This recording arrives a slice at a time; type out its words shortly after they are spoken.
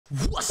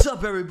What's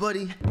up,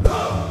 everybody?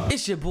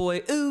 It's your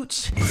boy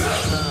Uchi.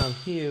 I'm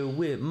here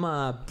with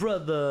my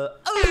brother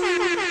Uchi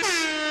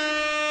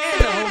and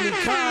the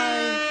homie Kai,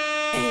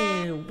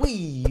 and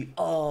we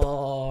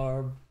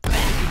are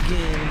back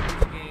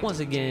again. Once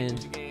again,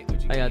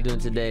 how y'all doing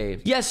today?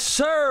 Yes,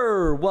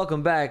 sir.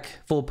 Welcome back,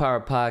 Full Power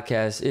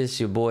Podcast. It's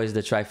your boys, the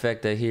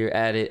trifecta, here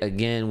at it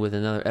again with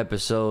another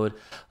episode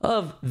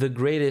of the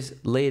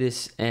greatest,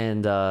 latest,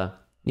 and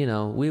you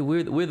know,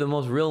 we're the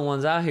most real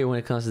ones out here when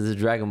it comes to this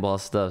Dragon Ball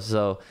stuff.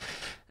 So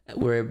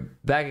we're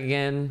back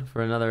again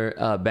for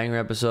another banger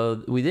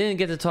episode. We didn't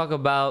get to talk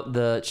about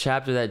the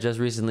chapter that just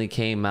recently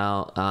came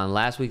out on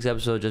last week's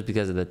episode just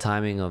because of the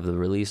timing of the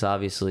release,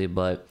 obviously.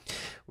 But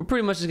we're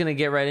pretty much just going to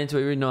get right into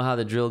it. We know how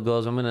the drill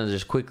goes. I'm going to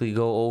just quickly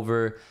go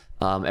over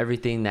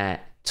everything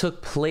that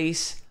took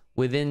place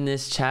within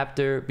this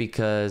chapter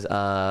because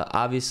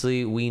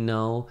obviously we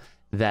know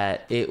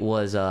that it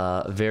was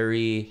a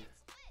very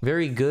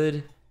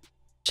good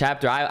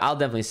chapter. I'll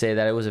definitely say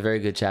that it was a very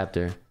good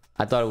chapter.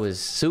 I thought it was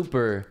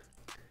super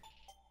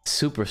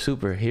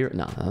hero.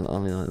 No,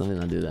 let me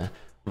not do that.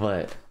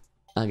 But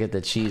I'll get the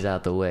cheese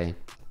out the way.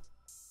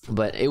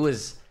 But it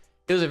was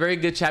a very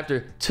good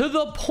chapter to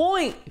the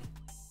point.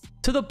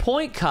 To the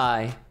point,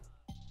 Kai.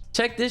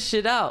 Check this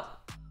shit out.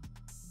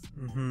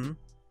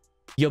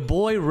 Your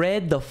boy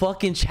read the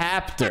fucking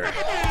chapter.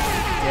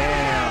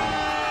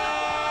 Damn.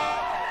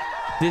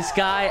 This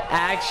guy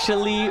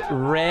actually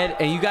read,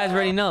 and you guys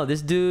already know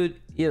this dude.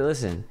 Yeah,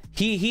 listen,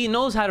 he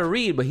knows how to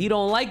read, but he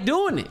don't like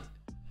doing it.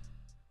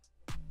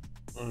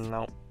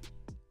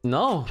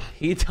 No,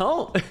 he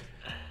don't.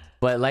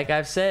 But like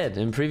I've said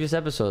in previous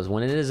episodes,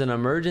 when it is an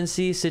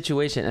emergency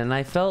situation, and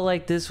I felt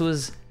like this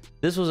was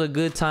a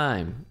good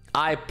time.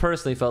 I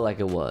personally felt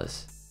like it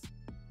was.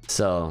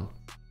 So,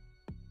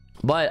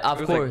 but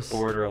of course,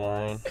 like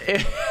borderline.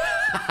 It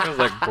was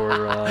like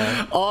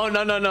borderline. Oh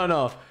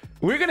no.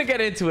 We're gonna get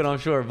into it, I'm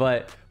sure,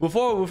 but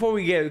before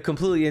we get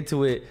completely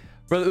into it,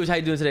 brother Uchi, how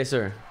you doing today,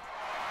 sir?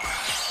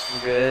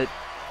 I'm good.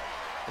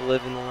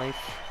 Living life,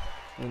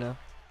 you know.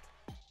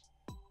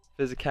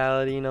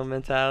 Physicality, you know,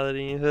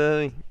 mentality.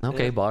 Okay,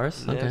 yeah.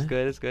 bars. Yeah, Okay,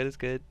 it's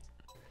good.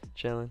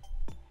 Chilling.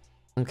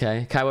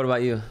 Okay, Kai, what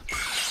about you?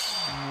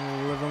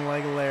 Living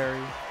like Larry.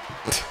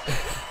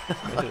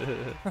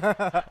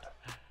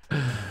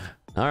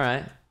 All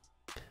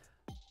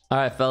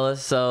right,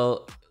 fellas.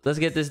 So let's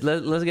get this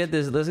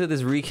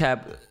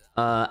recap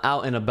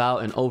out and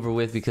about and over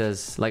with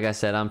because, like I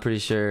said, I'm pretty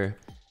sure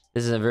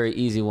this is a very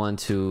easy one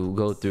to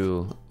go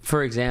through.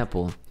 For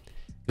example,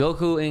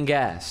 Goku and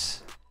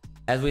Gas.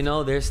 As we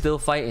know, they're still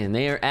fighting.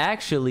 They are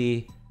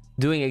actually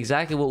doing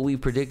exactly what we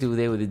predicted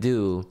they would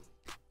do,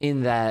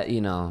 in that, you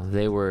know,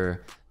 they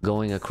were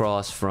going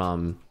across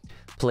from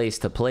place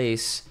to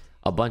place,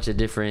 a bunch of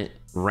different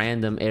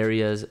random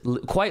areas.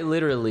 Quite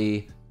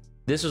literally,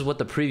 this is what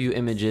the preview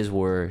images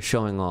were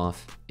showing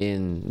off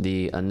in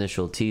the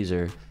initial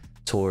teaser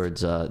towards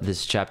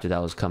this chapter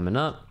that was coming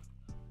up.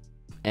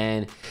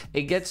 And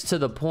it gets to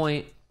the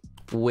point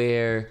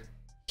where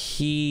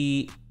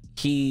it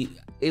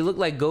looked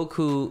like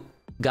Goku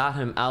got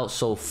him out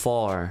so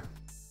far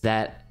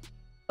that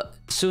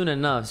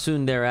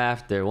soon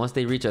thereafter, once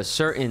they reach a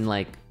certain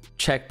like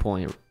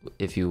checkpoint,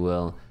 if you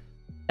will,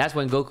 that's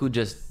when Goku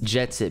just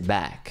jets it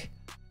back.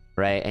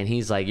 Right, and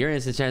he's like, your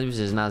instant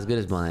transmission is not as good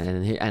as mine,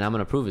 and I'm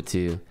gonna prove it to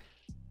you.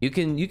 You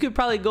could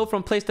probably go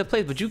from place to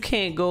place, but you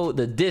can't go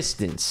the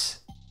distance.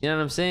 You know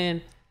what I'm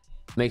saying?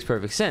 Makes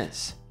perfect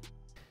sense.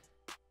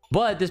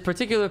 But this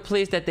particular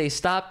place that they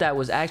stopped at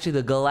was actually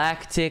the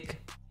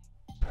Galactic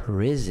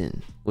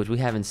Prison, which we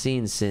haven't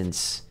seen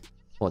since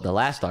the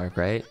last arc,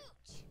 right?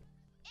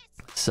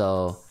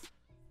 So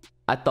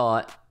I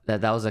thought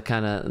that was a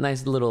kind of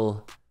nice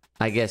little,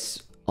 I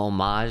guess,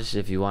 homage,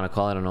 if you want to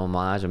call it an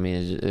homage. I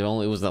mean, it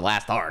was the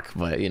last arc,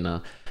 but you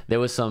know, there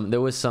was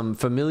some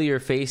familiar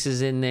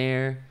faces in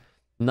there,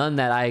 none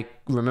that I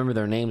remember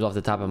their names off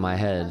the top of my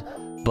head,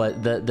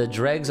 but the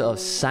dregs of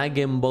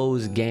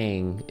Sagembo's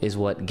gang is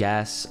what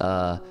Gas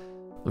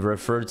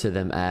referred to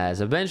them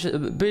as.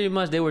 Eventually, pretty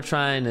much, they were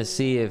trying to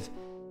see if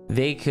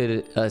they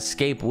could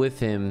escape with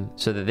him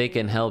so that they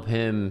can help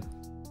him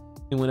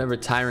in whatever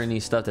tyranny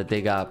stuff that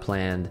they got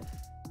planned.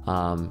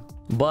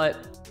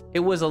 But it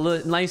was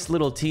a nice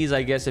little tease,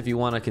 I guess, if you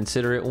want to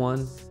consider it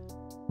one.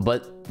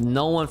 But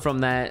no one from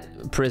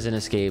that prison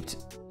escaped.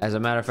 As a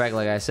matter of fact,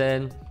 like I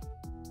said,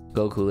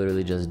 Goku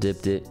literally just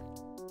dipped it.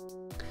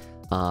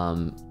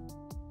 And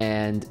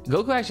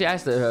Goku actually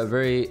asked a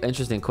very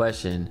interesting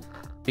question,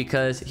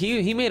 because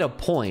he made a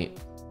point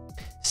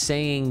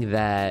saying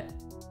that,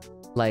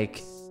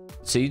 like,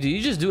 so do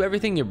you just do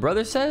everything your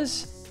brother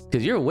says?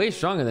 Because you're way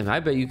stronger than him.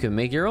 I bet you can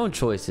make your own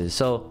choices.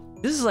 So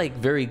this is like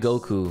very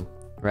Goku.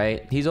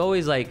 Right, he's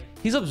always like,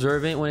 he's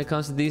observant when it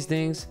comes to these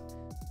things,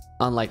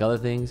 unlike other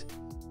things.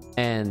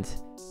 And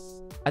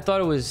I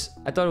thought it was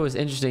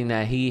interesting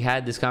that he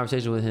had this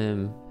conversation with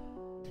him,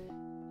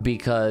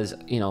 because,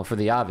 you know, for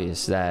the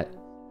obvious, that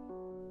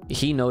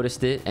he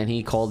noticed it and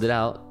he called it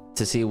out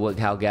to see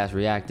how Gas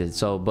reacted.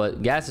 So,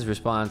 but Gas's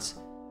response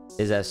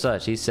is as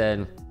such. He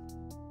said,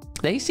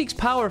 that he seeks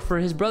power for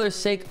his brother's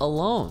sake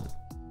alone.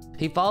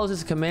 He follows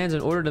his commands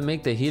in order to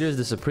make the Heaters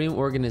the supreme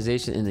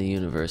organization in the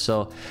universe.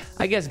 So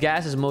I guess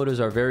Gas's motives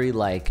are very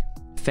like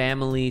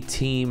family,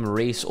 team,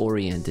 race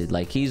oriented.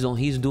 Like he's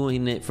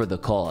doing it for the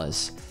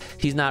cause.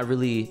 He's not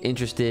really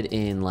interested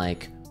in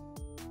like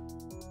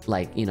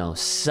you know,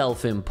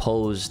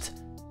 self-imposed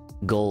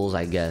goals,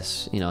 I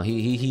guess. You know,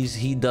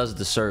 he does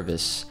the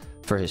service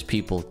for his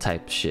people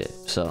type shit.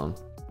 So,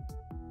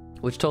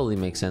 which totally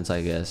makes sense,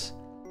 I guess.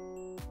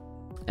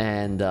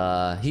 And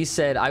he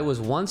said, I was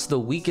once the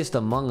weakest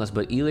among us,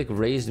 but Elik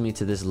raised me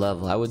to this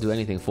level. I would do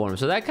anything for him.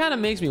 So that kind of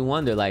makes me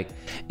wonder, like,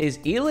 is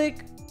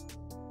Elik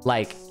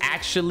like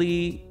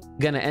actually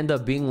gonna end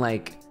up being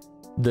like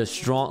the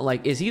strong,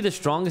 like, is he the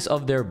strongest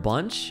of their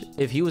bunch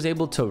if he was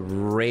able to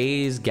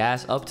raise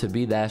Gas up to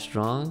be that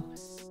strong?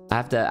 I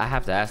have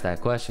to ask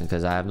that question,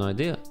 because I have no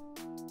idea,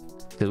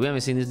 because we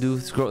haven't seen this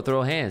dude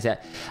throw hands. Yeah,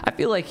 I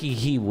feel like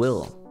he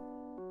will,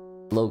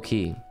 low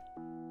key,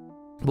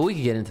 but we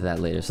can get into that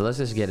later. So let's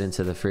just get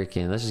into the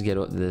freaking, let's just get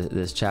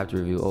this chapter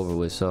review over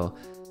with. So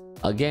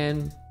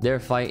again, they're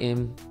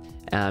fighting.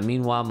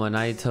 Meanwhile,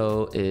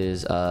 Monaito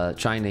is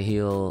trying to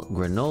heal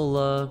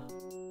Granola,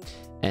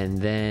 and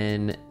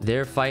then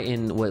they're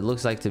fighting what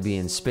looks like to be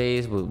in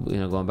space, but you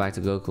know, going back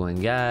to Goku and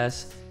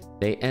Gas.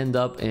 They end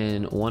up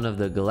in one of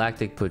the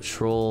Galactic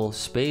Patrol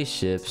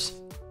spaceships,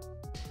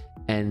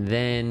 and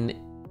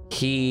then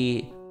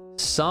he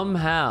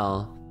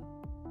somehow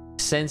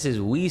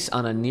senses Whis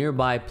on a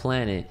nearby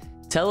planet,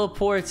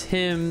 teleports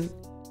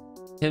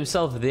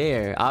himself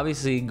there.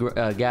 Obviously,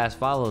 Gas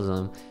follows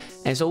him,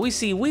 and so we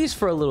see Whis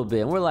for a little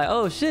bit, and we're like,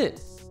 oh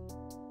shit,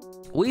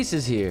 Whis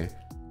is here.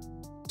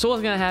 So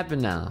what's gonna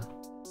happen now?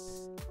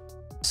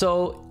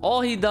 So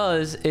all he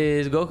does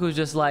is Goku's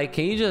just like,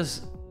 can you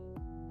just,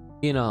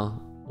 you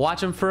know,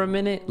 watch him for a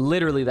minute?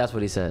 Literally, that's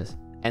what he says.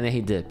 And then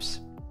he dips.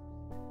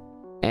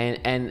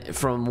 And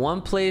from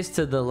one place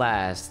to the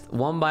last,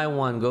 one by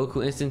one,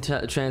 Goku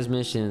instant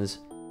transmissions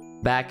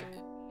back.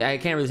 I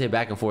can't really say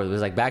back and forth. It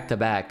was like back to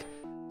back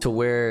to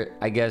where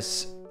I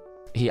guess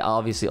he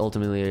obviously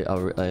ultimately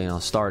you know,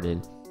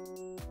 started.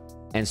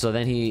 And so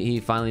then he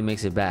finally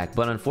makes it back.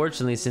 But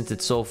unfortunately, since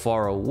it's so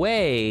far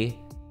away,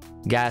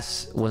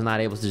 Gas was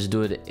not able to just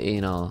do it, you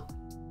know,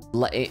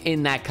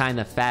 in that kind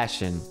of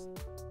fashion.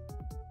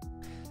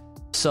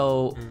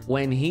 So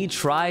when he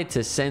tried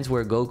to sense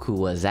where Goku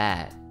was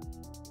at,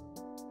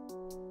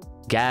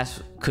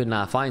 Gas could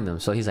not find him.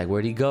 So he's like,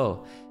 where'd he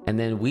go? And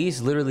then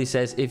Whis literally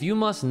says, if you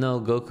must know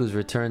Goku's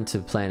return to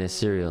planet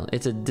Serial,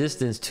 it's a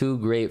distance too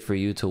great for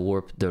you to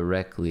warp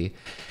directly.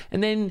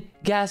 And then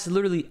Gas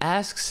literally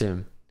asks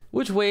him,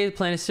 which way is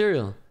planet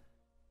Serial?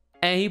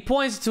 And he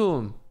points to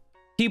him.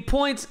 He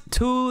points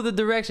to the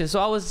direction. So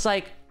I was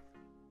like,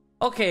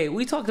 okay,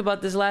 we talked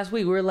about this last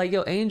week. We were like,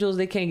 yo, angels,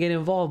 they can't get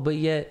involved, but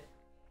yet,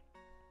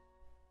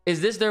 is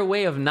this their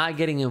way of not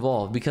getting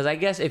involved? Because I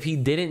guess if he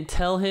didn't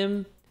tell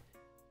him,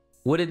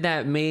 wouldn't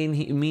that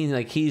mean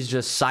like he's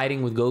just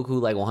siding with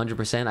Goku like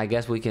 100%? I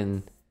guess we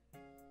can,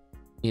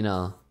 you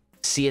know,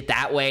 see it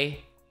that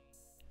way.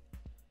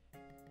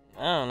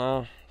 I don't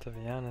know, to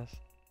be honest.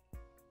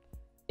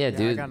 Yeah,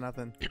 dude. I got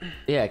nothing.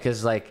 Yeah,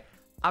 because like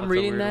I'm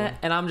reading that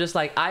and I'm just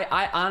like,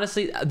 I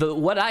honestly,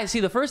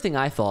 the first thing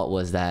I thought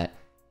was that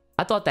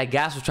I thought that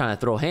Gas was trying to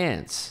throw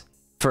hands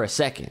for a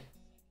second.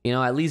 You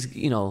know, at least,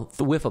 you know,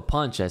 whiff a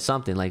punch at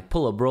something, like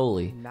pull a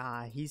Broly.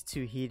 Nah, he's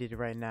too heated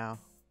right now.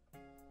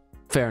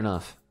 Fair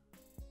enough.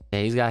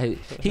 Yeah, he's got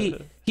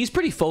he's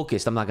pretty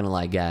focused. I'm not gonna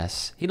lie,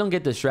 Gas. He don't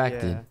get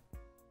distracted. Yeah.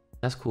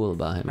 That's cool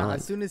about him. Nah, like,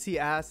 as soon as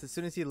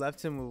he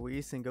left him with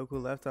Whis and Goku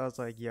left, I was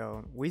like,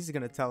 yo, Whis is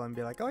gonna tell him,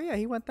 be like, oh yeah,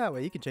 he went that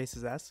way. You can chase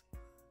his ass.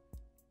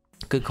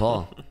 Good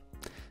call.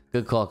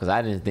 Good call, because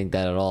I didn't think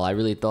that at all.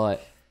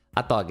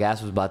 I thought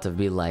Gas was about to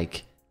be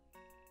like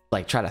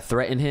try to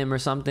threaten him or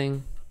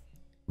something.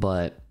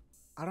 But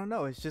I don't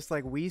know. It's just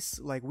like Whis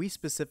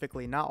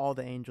specifically, not all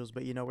the angels,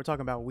 but you know, we're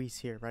talking about Whis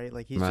here, right?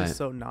 Like he's just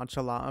so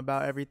nonchalant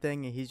about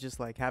everything, and he's just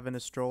like having a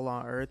stroll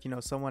on Earth. You know,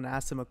 someone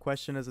asks him a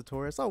question as a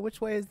tourist, oh, which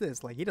way is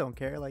this? Like he don't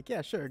care. Like,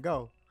 yeah, sure,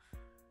 go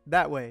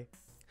that way.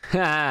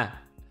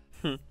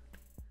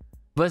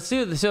 But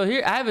so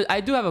here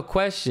I do have a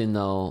question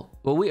though.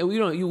 Well, we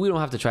don't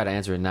have to try to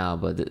answer it now,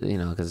 but you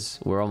know, because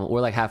we're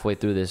like halfway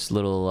through this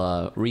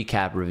little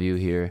recap review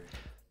here.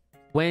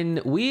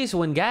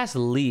 When Gas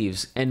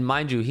leaves, and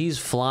mind you, he's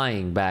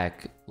flying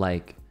back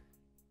like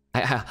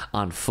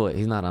on foot.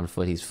 He's not on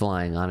foot. He's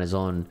flying on his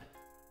own,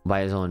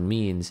 by his own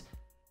means.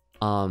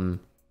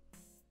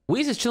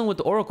 Whis is chilling with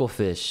the Oracle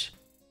Fish,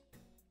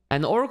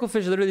 and the Oracle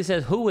Fish literally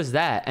says, "Who was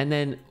that?" And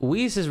then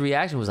Whis'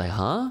 reaction was like,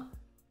 "Huh?"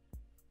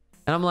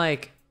 And I'm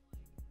like,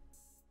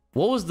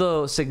 what was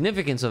the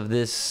significance of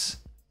this?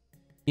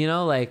 You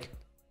know, like,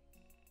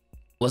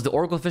 was the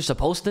Oracle Fish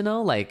supposed to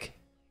know? Like,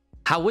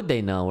 how would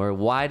they know, or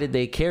why did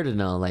they care to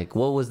know? Like,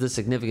 what was the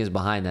significance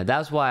behind that?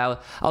 That's why I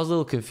was a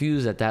little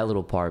confused at that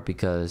little part,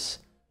 because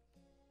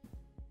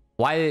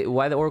why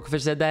the Oracle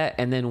Fish said that,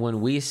 and then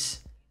when Whis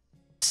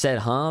said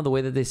 "huh" the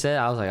way that they said,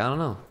 I was like, I don't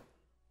know.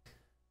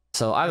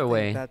 So either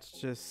way, that's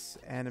just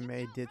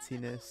anime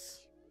ditziness,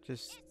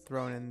 just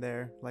thrown in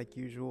there like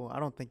usual. I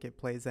don't think it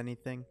plays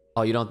anything.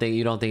 oh, you don't think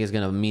it's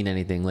gonna mean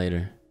anything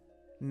later?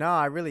 No,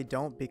 I really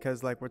don't,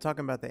 because like we're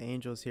talking about the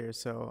angels here.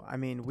 So I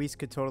mean, Whis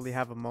could totally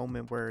have a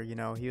moment where, you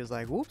know, he was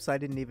like, "Whoops, I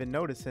didn't even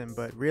notice him."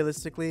 But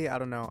realistically, I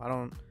don't know.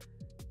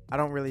 I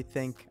don't really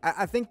think.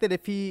 I think that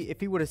if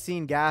he would have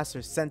seen gas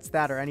or sensed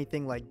that or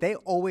anything, like they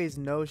always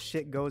know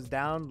shit goes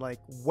down like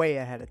way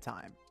ahead of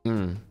time.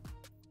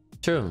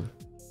 True.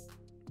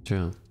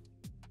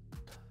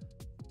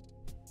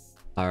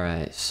 All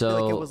right, so I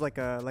feel like it was like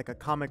a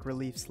comic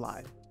relief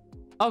slide.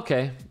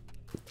 Okay,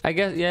 I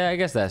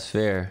guess that's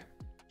fair.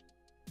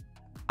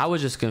 I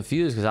was just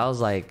confused because I was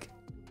like,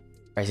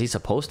 is he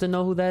supposed to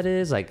know who that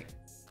is? Like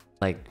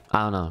I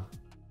don't know.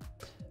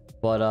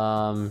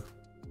 But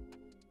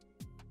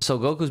so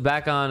Goku's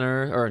back on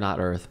Earth, or not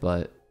Earth,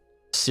 but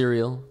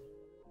cereal,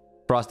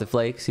 Frosted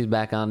Flakes. He's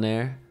back on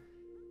there,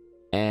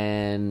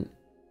 and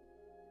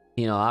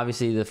you know,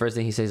 obviously the first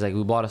thing he says, like,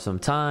 we bought us some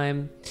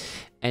time.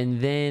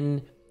 And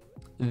then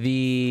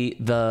the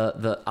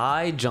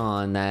eye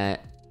John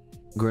that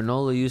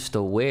Granola used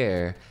to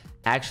wear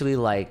actually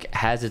like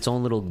has its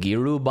own little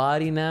Giru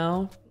body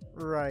now.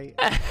 Right.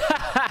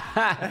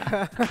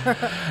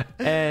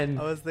 And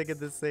I was thinking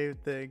the same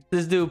thing.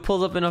 This dude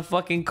pulls up in a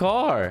fucking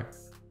car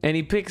and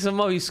he picks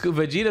him up.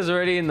 Vegeta's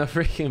already in the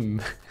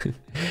freaking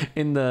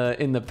in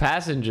the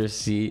passenger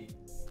seat.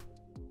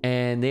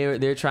 And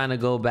they're trying to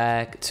go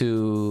back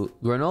to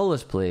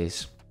Granola's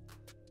place.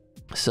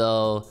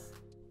 So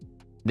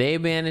they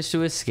managed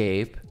to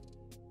escape,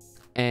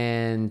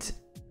 and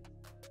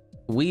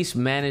Whis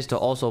managed to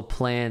also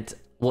plant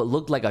what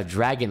looked like a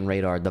dragon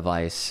radar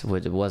device,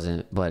 which it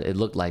wasn't, but it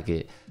looked like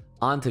it,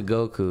 onto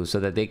Goku so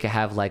that they could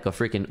have like a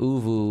freaking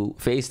Uvu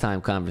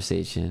FaceTime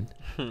conversation.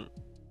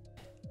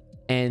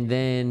 And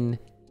then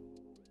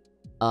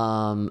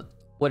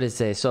what did it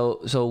say?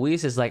 So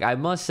Whis is like, I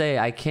must say,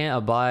 I can't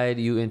abide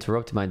you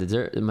interrupting my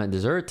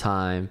dessert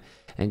time.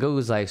 And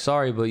Goku's like,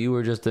 sorry, but you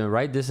were just the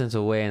right distance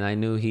away, and I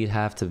knew he'd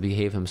have to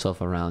behave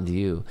himself around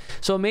you.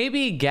 So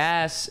maybe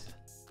Gas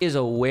is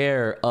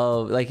aware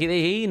of, like,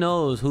 he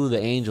knows who the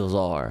angels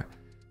are.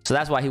 So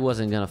that's why he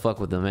wasn't gonna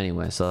fuck with them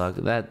anyway. So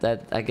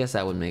that I guess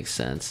that would make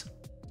sense.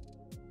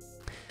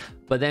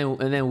 But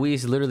then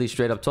Whis literally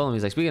straight up told him,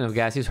 he's like, speaking of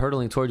Gas, he's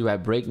hurtling toward you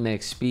at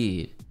breakneck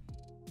speed.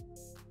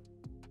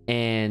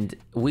 And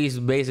Whis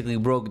basically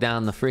broke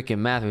down the freaking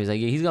math. He's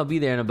like, yeah, he's gonna be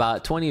there in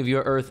about 20 of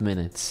your Earth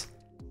minutes.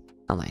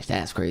 I'm like,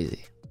 that's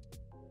crazy.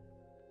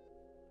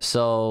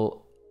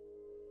 So,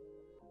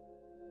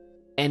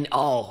 and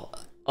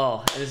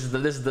this is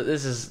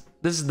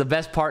the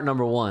best part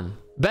number one.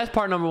 Best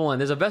part number one.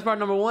 There's a best part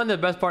number one. There's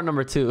a best part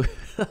number two.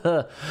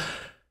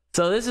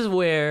 So this is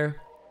where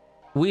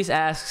Whis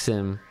asks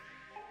him,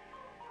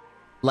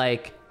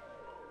 like,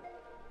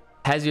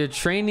 has your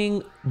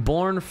training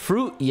borne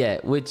fruit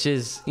yet? Which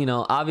is, you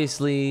know,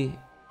 obviously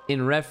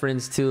in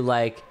reference to,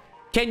 like,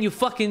 can you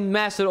fucking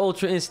master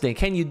Ultra Instinct?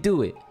 Can you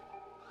do it?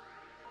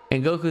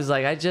 And Goku's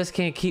like, I just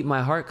can't keep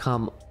my heart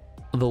calm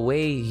the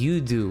way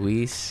you do,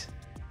 Whis.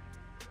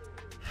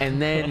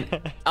 And then,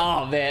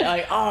 oh man,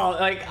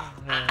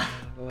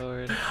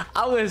 Lord.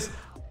 I was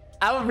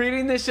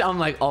reading this shit. I'm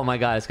like, oh my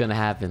god, it's gonna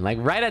happen. Like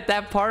right at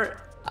that part,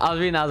 I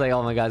was like,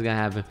 oh my god, it's gonna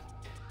happen.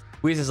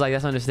 Whis is like,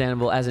 that's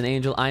understandable. As an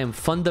angel, I am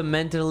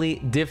fundamentally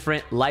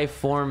different life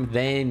form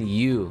than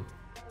you.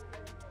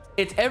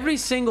 It's every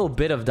single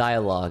bit of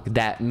dialogue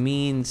that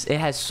means it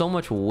has so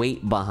much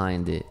weight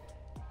behind it,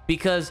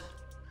 because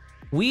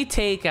we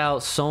take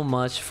out so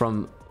much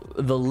from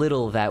the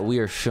little that we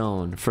are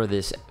shown for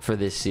this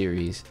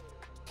series.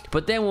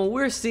 But then when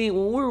we're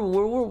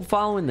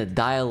following the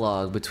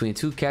dialogue between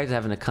two characters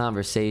having a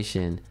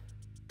conversation,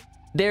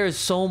 there is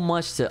so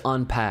much to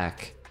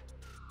unpack.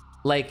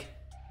 Like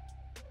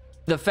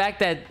the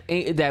fact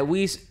that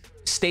we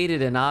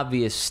stated an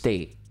obvious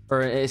state,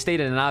 or it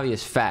stated an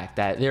obvious fact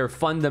that they're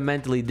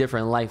fundamentally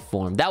different life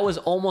form. That was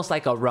almost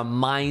like a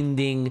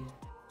reminding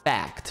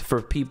fact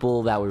for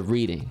people that were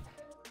reading.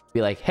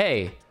 Be like,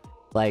 hey,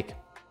 like,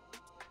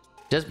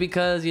 just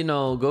because, you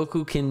know,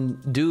 Goku can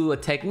do a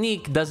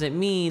technique doesn't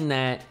mean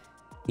that,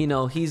 you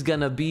know, he's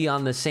gonna be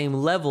on the same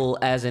level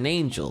as an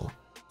angel.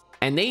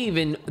 And they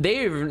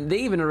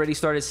even already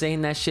started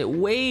saying that shit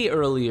way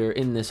earlier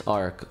in this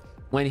arc,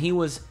 when he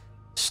was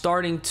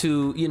starting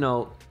to, you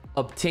know,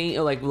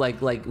 obtain,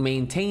 like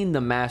maintain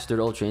the mastered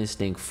Ultra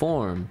Instinct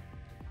form.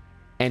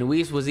 And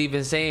Whis was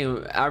even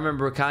saying, I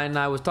remember Kai and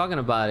I was talking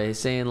about it,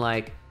 saying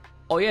like,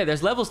 oh yeah,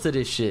 there's levels to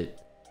this shit.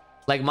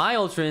 Like my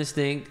Ultra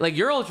Instinct, like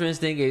your Ultra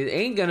Instinct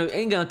ain't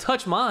gonna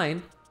touch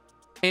mine,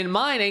 and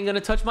mine ain't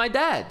gonna touch my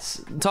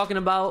dad's. I'm talking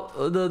about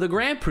the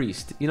Grand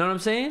Priest, you know what I'm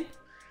saying?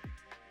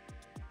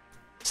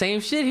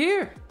 Same shit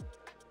here.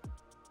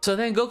 So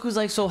then Goku's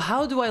like, so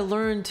how do I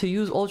learn to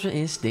use Ultra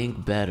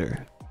Instinct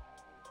better?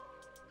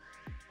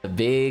 The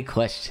big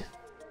question.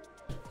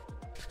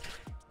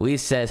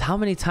 Whis says, how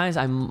many times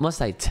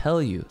must I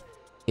tell you?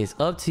 It's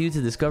up to you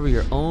to discover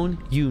your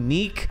own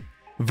unique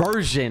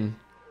version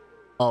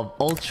of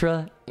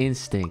Ultra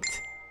Instinct.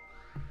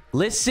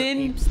 Listen.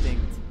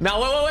 Instinct.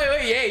 Now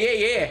wait.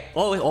 Yeah.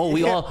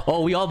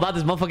 We all about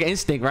this motherfucking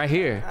instinct right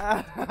here.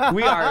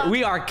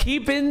 we are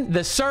keeping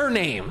the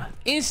surname.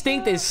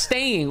 Instinct is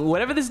staying.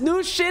 Whatever this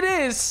new shit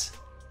is,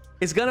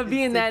 it's gonna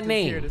be in that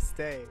name. Here to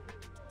stay.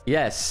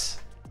 Yes.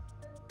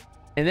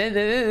 And then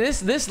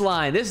this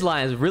line is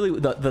really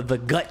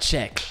the gut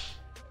check.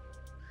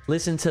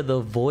 Listen to the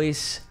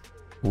voice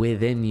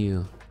within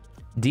you,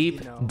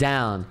 deep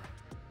down.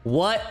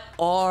 What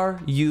are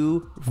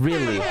you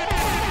really? What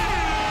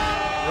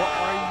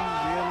are you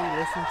really?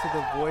 Listen to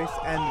the voice,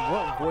 and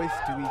what voice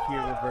do we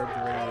hear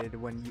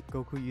reverberated when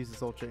Goku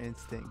uses Ultra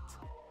Instinct?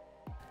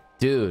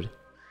 Dude,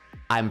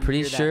 I'm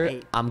pretty sure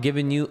I'm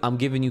giving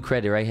you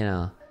credit right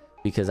now,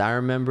 because I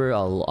remember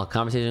a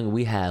conversation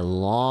we had a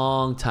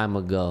long time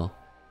ago,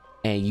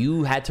 and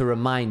you had to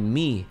remind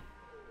me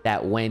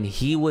that when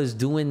he was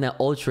doing the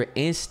Ultra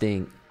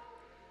Instinct,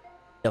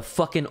 the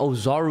fucking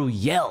Ozaru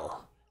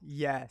yell.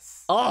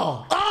 Yes.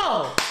 Oh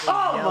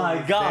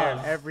my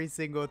god. Every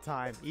single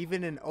time.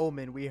 Even in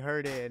Omen, we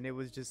heard it and it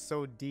was just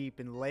so deep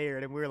and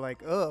layered, and we were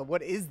like, ugh,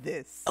 what is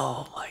this?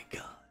 Oh my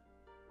god.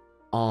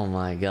 Oh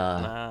my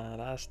god. Nah,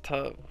 that's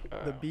tough.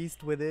 The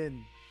beast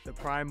within. The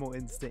primal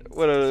instinct.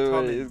 What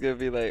it's gonna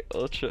be like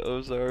Ultra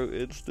Ozaru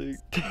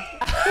Instinct.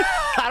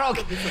 I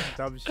don't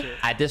dumb shit.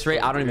 At this rate,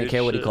 I don't even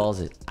care what he calls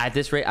it. At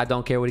this rate, I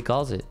don't care what he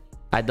calls it.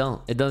 I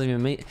don't. It doesn't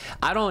even mean.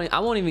 I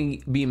won't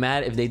even be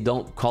mad if they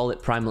don't call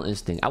it primal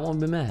instinct. I won't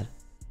be mad.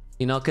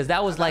 You know, because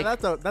that was like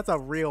that's a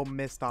real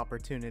missed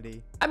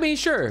opportunity. I mean,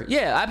 sure,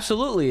 yeah,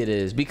 absolutely it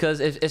is, because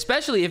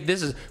especially if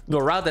this is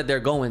the route that they're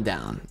going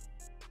down.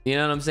 You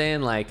know what I'm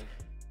saying? Like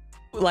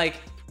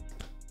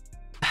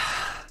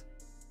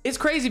it's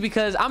crazy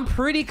because I'm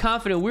pretty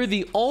confident we're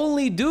the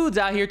only dudes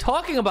out here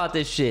talking about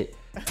this shit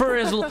for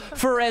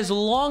as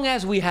long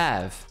as we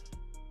have.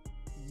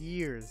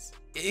 Years.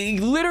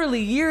 Literally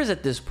years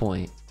at this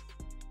point.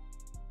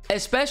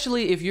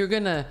 Especially if you're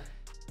gonna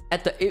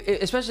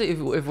especially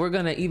if we're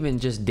gonna even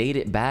just date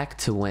it back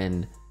to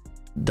when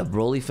the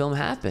Broly film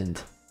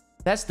happened.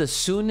 That's the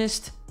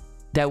soonest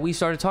that we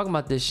started talking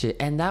about this shit,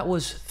 and that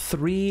was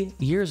 3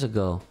 years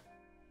ago.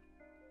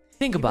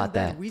 Think about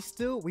that. We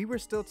were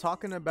still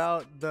talking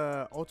about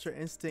the Ultra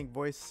Instinct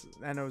voice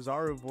and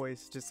Ozaru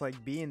voice just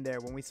like being there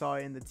when we saw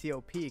it in the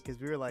TOP, because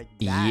we were like,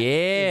 that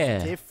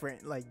is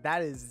different. Like,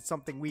 that is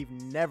something we've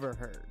never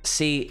heard.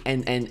 See,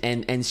 and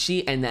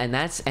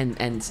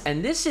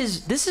this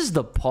is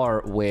the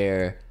part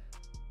where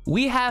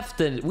we have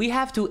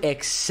to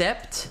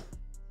accept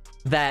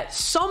that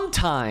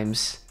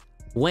sometimes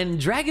when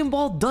Dragon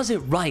Ball does it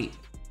right,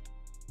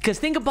 because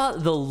think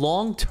about the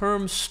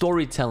long-term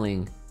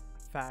storytelling.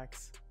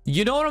 Facts.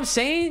 You know what I'm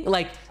saying?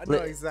 Like, I know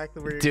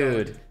exactly where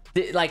you're going.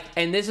 Like,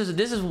 and this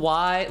is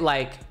why,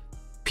 like,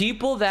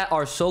 people that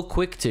are so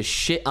quick to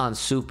shit on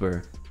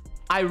Super,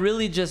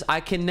 I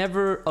can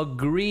never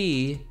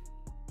agree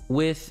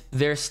with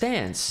their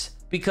stance,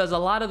 because a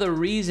lot of the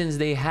reasons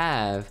they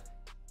have,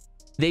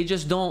 they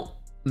just don't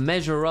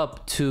measure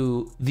up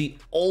to the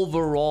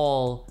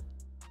overall,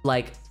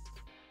 like,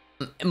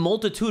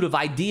 multitude of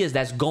ideas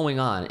that's going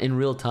on in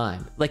real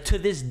time. Like, to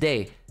this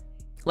day,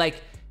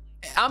 like,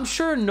 I'm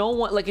sure no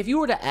one, like, if you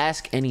were to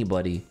ask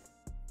anybody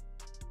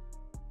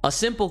a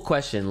simple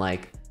question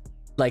like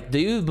do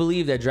you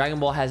believe that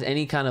Dragon Ball has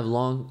any kind of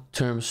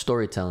long-term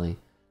storytelling,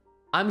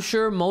 I'm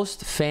sure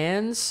most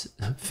fans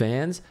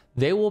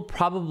they will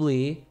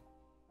probably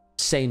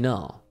say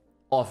no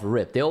off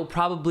rip. They'll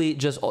probably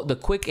just, the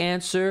quick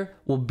answer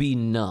will be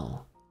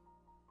no.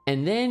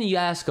 And then you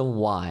ask them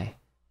why,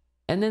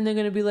 and then they're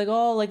gonna be like,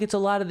 oh, like, it's a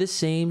lot of the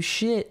same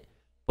shit.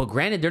 But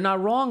granted, they're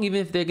not wrong even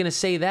if they're gonna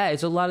say that.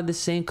 It's a lot of the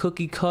same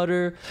cookie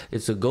cutter.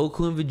 It's a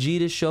Goku and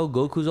Vegeta show.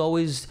 Goku's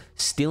always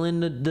stealing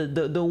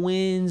the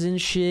wins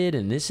and shit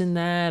and this and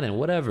that and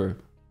whatever.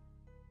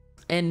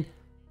 And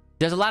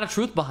there's a lot of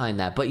truth behind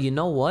that. But you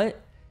know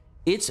what?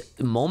 It's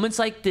moments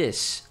like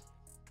this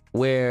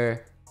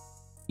where,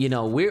 you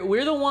know,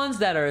 we're the ones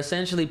that are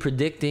essentially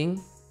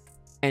predicting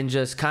and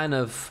just kind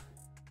of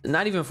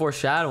not even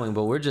foreshadowing,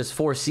 but we're just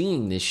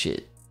foreseeing this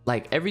shit.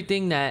 Like,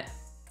 everything that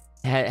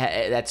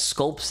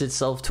sculpts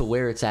itself to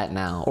where it's at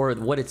now, or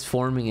what it's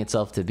forming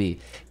itself to be.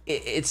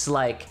 It's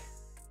like,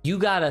 you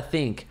gotta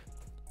think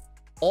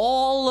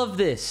all of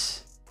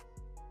this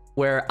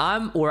where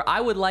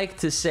I would like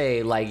to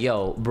say, like,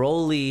 yo,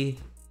 Broly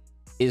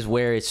is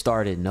where it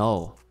started.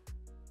 No,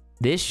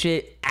 this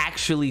shit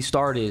actually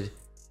started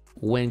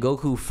when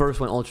Goku first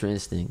went Ultra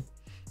Instinct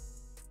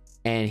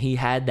and he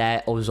had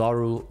that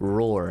Ozaru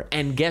roar,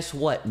 and guess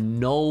what?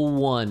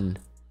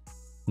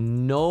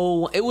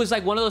 It was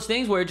like one of those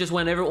things where it just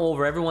went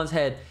over everyone's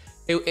head.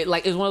 It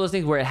was one of those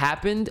things where it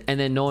happened and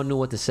then no one knew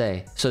what to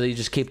say, so they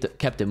just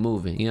kept it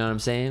moving. You know what I'm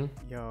saying?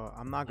 Yo,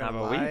 I'm not gonna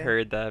but lie. we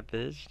heard that,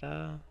 bitch.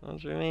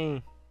 What you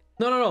mean?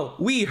 No.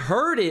 We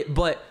heard it,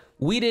 but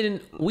we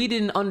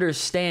didn't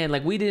understand.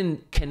 Like, we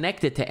didn't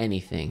connect it to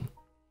anything.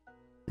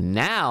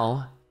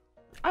 Now,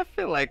 I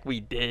feel like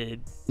we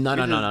did. No.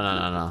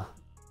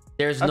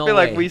 There's no way. I feel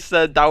like we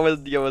said that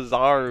was the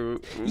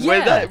Ozaru.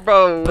 Yeah,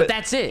 bro. But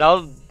that's it.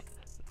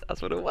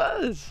 That's what it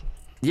was.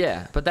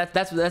 Yeah, but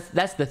that's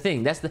the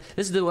thing. This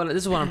is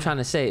what I'm trying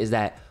to say is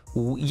that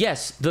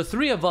yes, the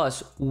three of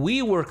us,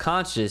 we were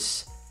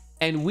conscious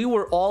and we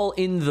were all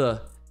in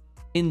the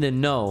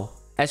know.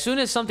 As soon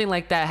as something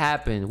like that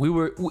happened, we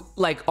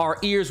like our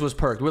ears was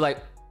perked. We're like,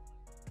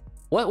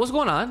 what's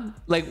going on?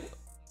 Like,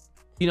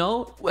 you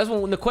know, that's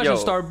when the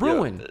questions start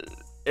brewing.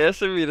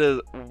 Answer me this: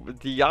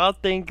 do y'all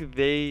think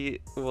they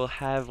will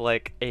have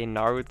like a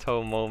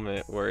Naruto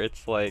moment where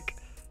it's like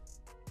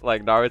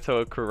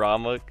Naruto and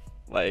Kurama,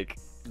 like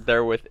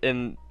they're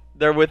within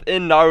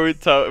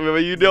Naruto? I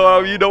mean, you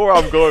know where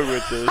I'm going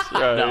with this,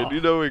 right? No.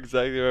 You know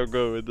exactly where I'm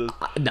going with this.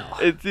 No.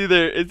 It's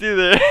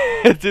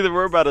either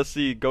we're about to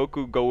see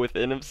Goku go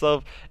within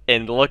himself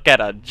and look at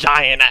a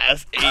giant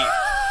ass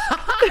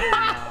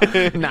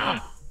ape. No,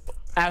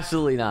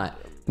 absolutely not.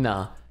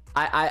 No.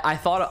 I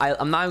thought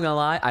I'm not even gonna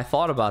lie. I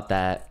thought about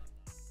that,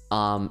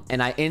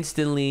 and I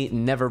instantly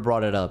never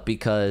brought it up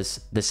because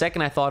the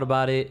second I thought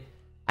about it,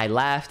 I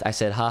laughed. I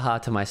said haha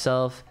to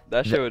myself.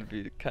 That shit would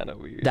be kind of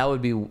weird. That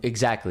would be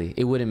exactly.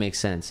 It wouldn't make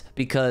sense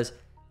because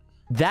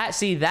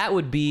that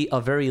would be a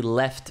very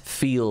left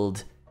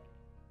field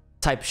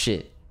type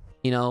shit.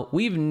 You know,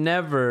 we've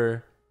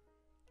never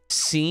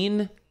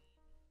seen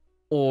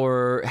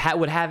or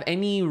would have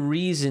any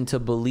reason to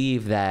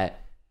believe that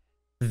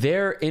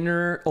their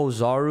inner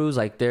Ozarus,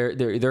 like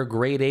their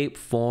great ape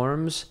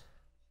forms,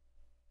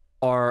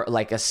 are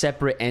like a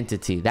separate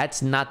entity.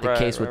 That's not the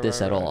case with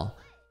this at all.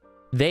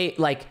 They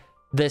like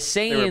the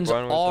Saiyans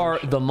are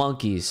the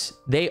monkeys.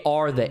 They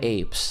are the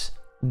apes.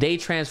 They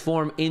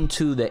transform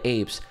into the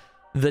apes.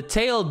 The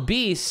tailed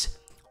beasts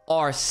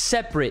are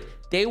separate.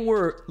 They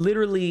were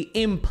literally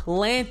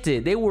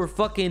implanted. They were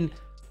fucking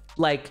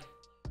like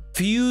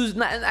fused.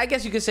 I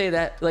guess you could say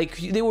that. Like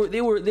they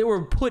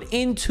were put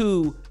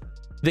into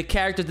the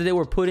characters that they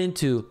were put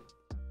into,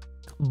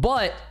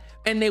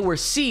 and they were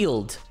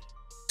sealed.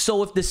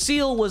 So if the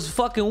seal was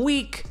fucking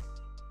weak,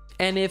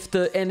 and if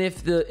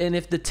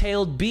the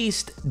tailed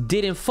beast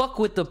didn't fuck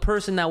with the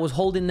person that was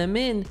holding them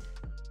in,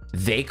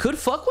 they could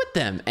fuck with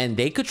them and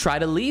they could try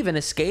to leave and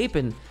escape,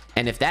 and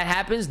if that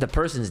happens, the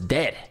person's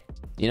dead.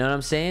 You know what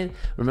I'm saying?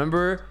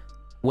 Remember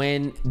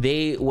when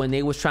they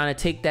was trying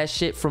to take that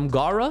shit from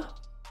Gaara,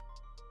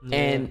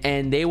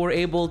 and they were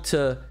able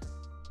to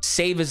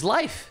save his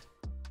life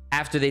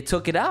after they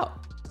took it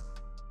out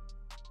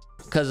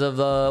because of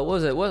what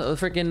was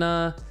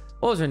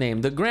her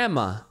name? The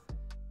grandma.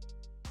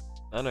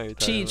 I know you're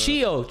talking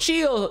about.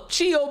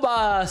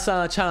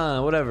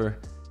 Chiyoba-chan, whatever.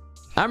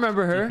 I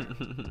remember her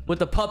with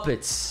the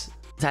puppets.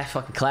 That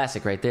fucking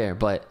classic right there.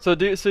 But so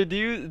this is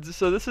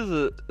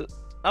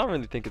I don't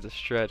really think it's a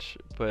stretch,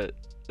 but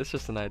it's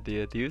just an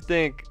idea. Do you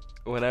think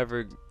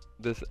whenever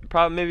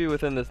maybe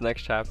within this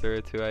next chapter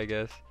or two, I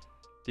guess,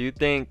 do you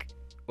think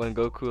when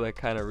Goku like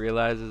kind of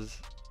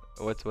realizes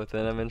what's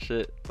within him and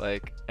shit,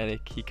 like, and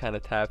he kind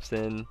of taps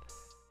in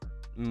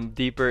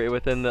deeper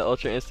within the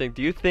Ultra Instinct,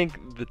 do you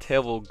think the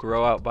tail will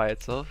grow out by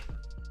itself?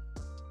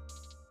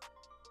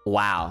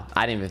 Wow,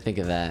 I didn't even think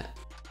of that.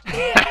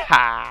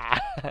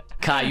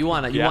 Kai, you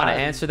wanna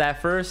answer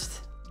that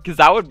first? Because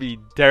that would be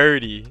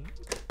dirty.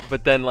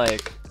 But then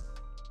like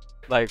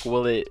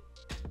will it?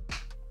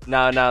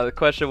 Now the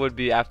question would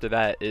be after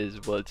that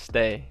is, will it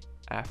stay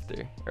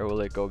after, or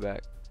will it go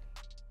back?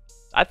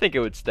 I think it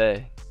would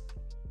stay.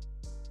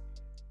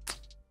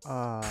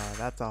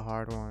 That's a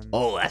hard one.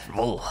 That's a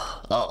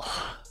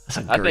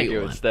great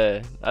one.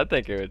 I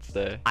think it would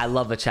stay. I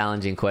love a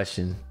challenging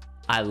question.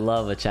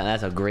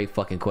 That's a great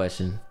fucking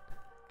question.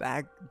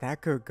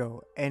 That could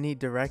go any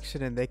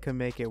direction and they could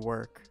make it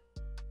work.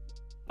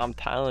 I'm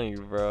telling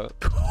you, bro.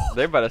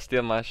 They about to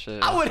steal my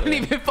shit. I wouldn't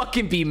even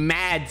fucking be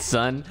mad,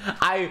 son.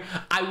 I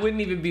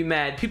wouldn't even be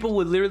mad. People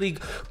would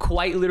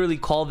quite literally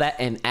call that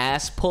an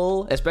ass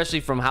pull, especially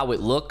from how it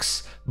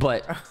looks.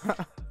 But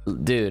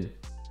dude,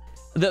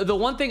 the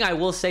one thing I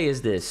will say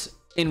is this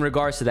in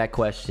regards to that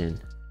question,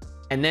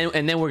 and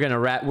then we're gonna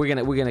wrap. We're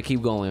gonna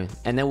keep going,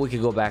 and then we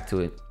can go back to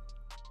it.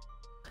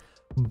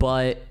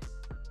 But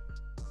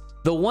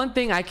the one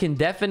thing I can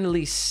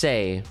definitely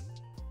say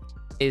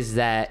is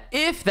that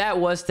if that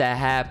was to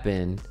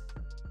happen,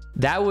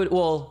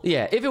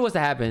 if it was to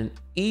happen,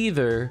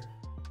 either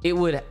it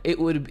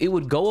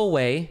would go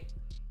away,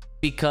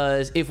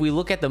 because if we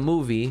look at the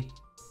movie,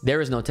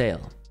 there is no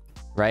tail,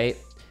 right?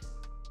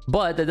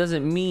 But that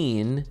doesn't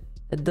mean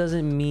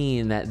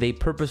that they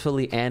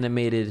purposefully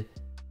animated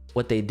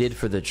what they did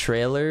for the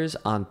trailers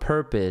on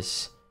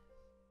purpose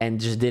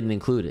and just didn't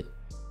include it,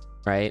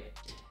 right?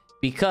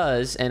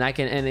 Because, and I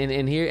can,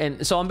 and here,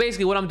 and so I'm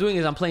basically, what I'm doing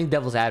is I'm playing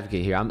devil's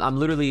advocate here. I'm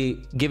literally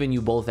giving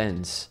you both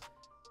ends,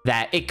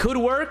 that it could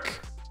work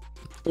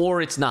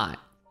or it's not.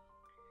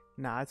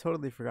 Nah, I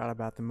totally forgot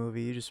about the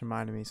movie. You just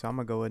reminded me, so I'm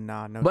gonna go with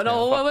nah. No. But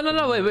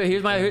wait.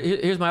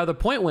 Here's my other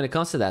point when it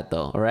comes to that,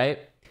 though. All right,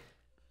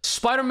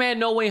 Spider-Man: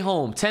 No Way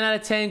Home, 10 out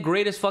of 10,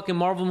 greatest fucking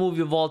Marvel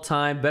movie of all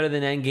time, better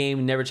than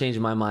Endgame. Never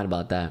changing my mind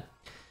about that.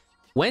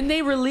 When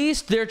they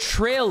released their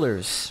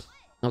trailers,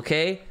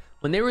 okay.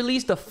 When they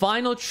released the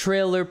final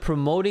trailer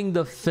promoting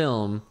the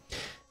film,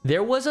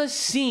 there was a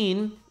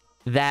scene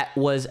that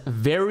was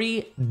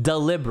very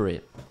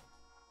deliberate.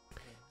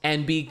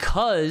 And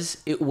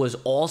because it was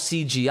all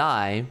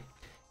CGI,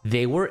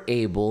 they were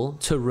able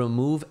to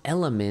remove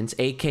elements,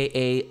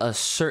 aka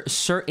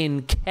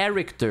certain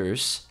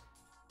characters,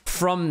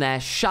 from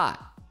that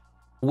shot.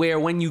 Where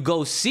when you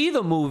go see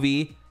the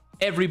movie,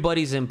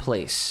 everybody's in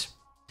place.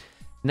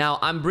 Now,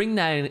 I'm bringing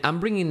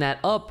that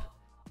up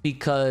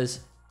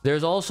because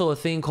there's also a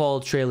thing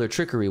called trailer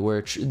trickery,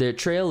 where their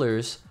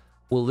trailers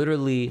will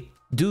literally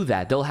do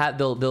that.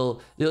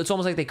 It's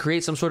almost like they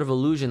create some sort of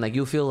illusion. Like,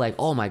 you'll feel like,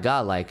 oh my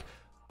God, like,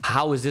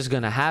 how is this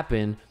gonna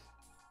happen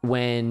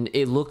when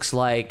it looks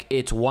like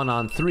it's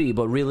 1-on-3,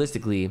 but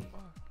realistically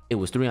it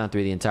was 3-on-3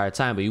 the entire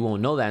time. But you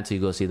won't know that until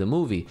you go see the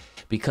movie,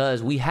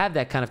 because we have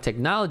that kind of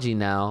technology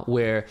now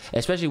where,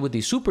 especially with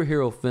these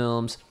superhero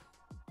films,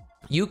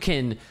 you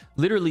can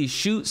literally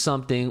shoot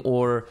something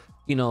or,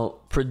 you know,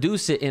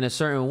 produce it in a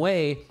certain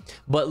way,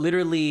 but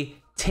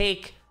literally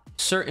take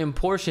certain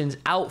portions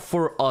out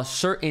for a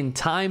certain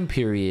time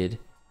period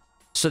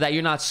so that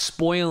you're not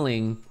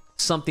spoiling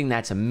something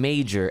that's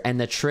major. And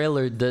the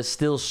trailer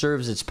still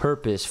serves its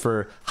purpose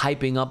for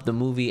hyping up the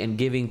movie and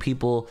giving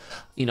people,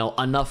 you know,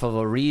 enough of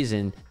a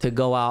reason to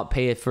go out,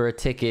 pay it for a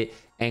ticket,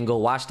 and go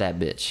watch that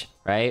bitch,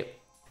 right?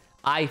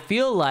 I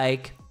feel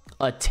like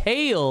a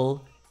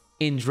tale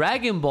in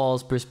Dragon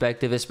Ball's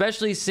perspective,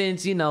 especially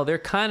since, you know, they're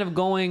kind of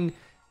going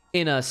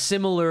in a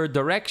similar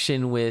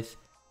direction with,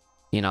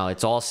 you know,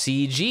 it's all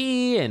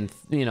CG and,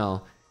 you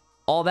know,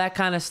 all that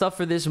kind of stuff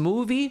for this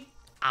movie.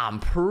 I'm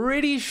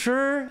pretty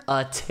sure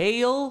a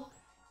tale,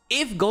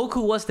 if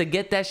Goku was to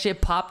get that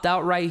shit popped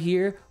out right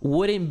here,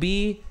 wouldn't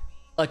be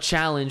a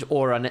challenge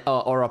or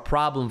a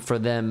problem for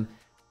them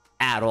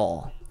at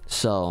all.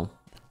 So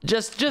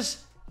just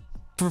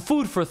for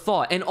food for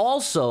thought. And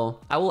also,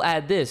 I will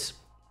add this: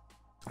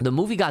 the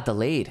movie got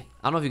delayed.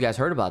 I don't know if you guys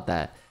heard about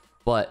that,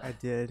 but I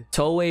did.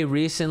 Toei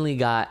recently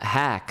got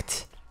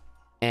hacked,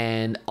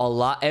 and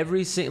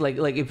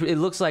it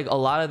looks like a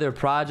lot of their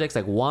projects,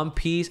 like One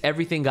Piece,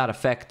 everything got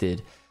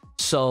affected.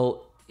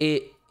 So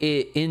it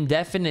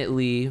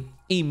indefinitely,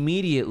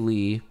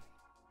 immediately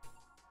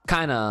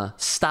kind of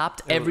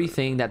stopped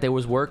everything that they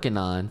was working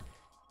on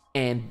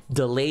and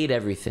delayed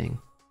everything.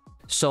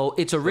 So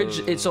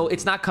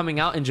it's not coming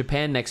out in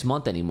Japan next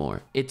month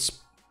anymore. It's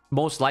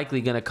most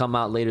likely gonna come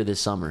out later this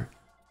summer.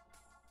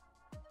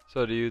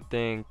 So do you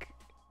think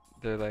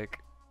they're like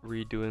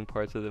redoing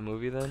parts of the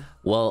movie then?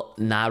 Well,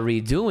 not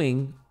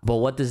redoing, but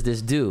what does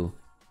this do?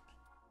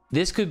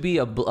 This could be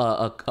a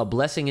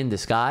blessing in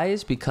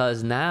disguise,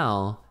 because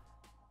now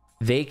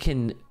they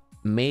can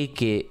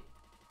make it,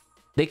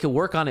 they could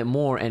work on it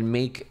more and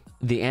make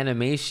the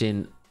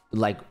animation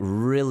like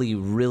really,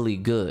 really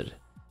good.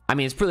 I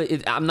mean,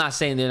 I'm not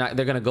saying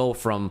they're gonna go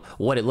from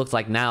what it looks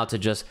like now to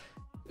just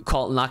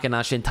knocking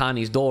on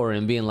Shintani's door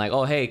and being like,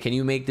 oh hey, can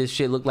you make this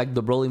shit look like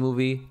the Broly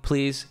movie,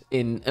 please,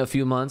 in a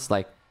few months?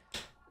 Like,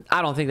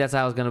 I don't think that's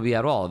how it's gonna be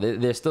at all.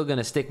 They're still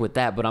gonna stick with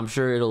that, but I'm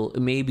sure it'll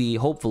maybe,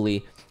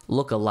 hopefully,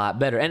 look a lot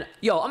better. And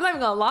yo, I'm not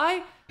even gonna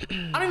lie,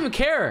 I don't even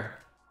care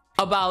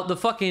about the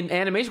fucking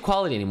animation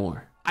quality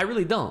anymore. I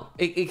really don't,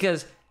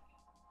 because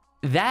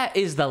that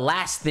is the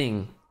last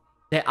thing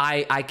that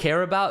I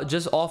care about,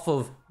 just off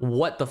of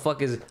what the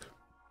fuck is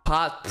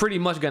pretty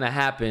much gonna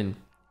happen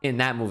in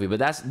that movie. But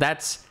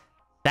that's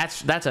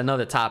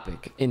another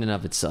topic in and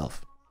of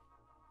itself.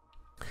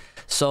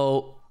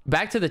 So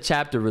back to the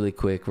chapter really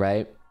quick,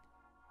 right?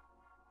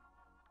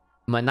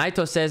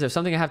 Naito says, there's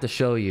something I have to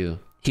show you.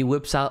 He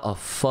whips out a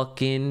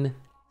fucking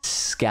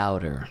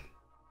scouter.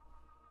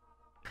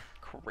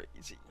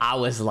 Crazy. I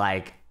was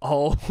like,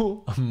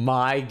 oh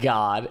my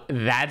God,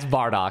 that's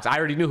Bardock's. I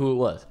already knew who it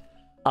was.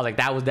 I was like,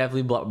 that was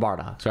definitely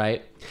Bardock's,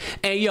 right?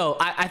 And yo,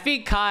 I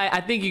think Kai,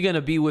 I think you're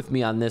gonna be with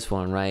me on this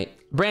one, right?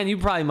 Brand, you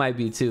probably might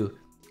be too.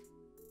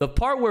 The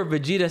part where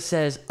Vegeta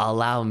says,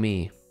 allow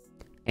me,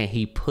 and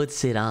he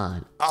puts it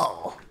on.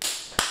 Oh,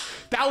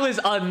 that was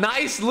a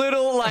nice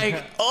little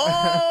like,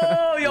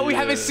 oh, yo, we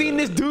haven't seen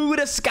this dude with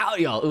a scout.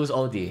 Yo, it was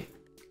OD.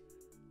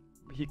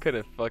 He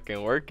couldn't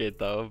fucking work it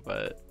though,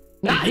 but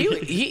nah,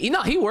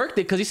 he worked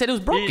it because he said it was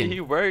broken.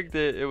 He worked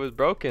it. It was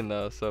broken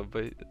though. So,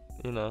 but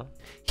you know,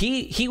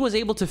 he was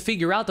able to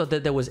figure out though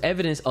that there was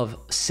evidence of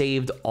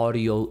saved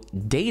audio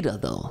data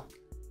though,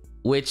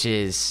 which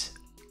is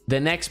the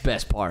next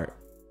best part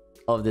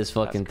of this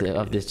fucking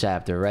of this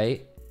chapter,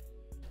 right?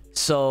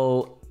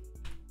 So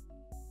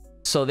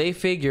they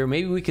figure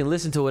maybe we can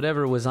listen to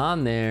whatever was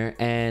on there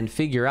and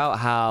figure out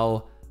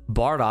how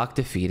Bardock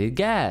defeated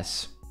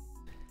Gas.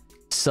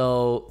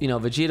 So, you know,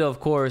 Vegeta of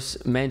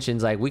course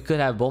mentions like, we could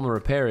have Bulma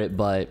repair it,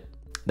 but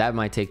that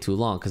might take too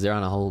long because they're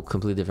on a whole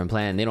completely different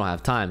plan. They don't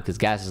have time because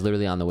Gas is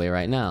literally on the way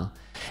right now.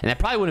 And that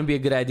probably wouldn't be a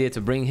good idea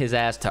to bring his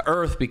ass to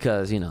Earth,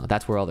 because, you know,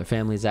 that's where all their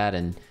family's at,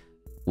 and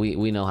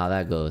we know how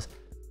that goes.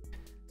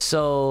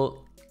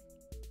 So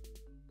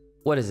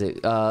what is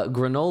it?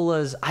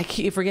 Granola's, I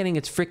keep forgetting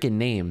its freaking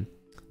name.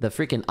 The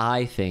freaking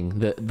eye thing.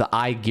 The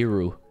eye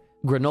Giru.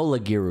 Granola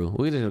Giru.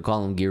 We're just gonna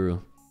call him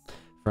Giru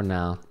for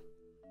now.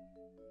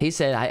 He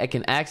said, I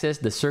can access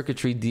the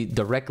circuitry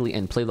directly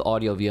and play the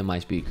audio via my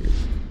speakers.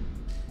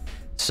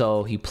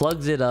 So he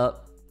plugs it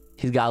up.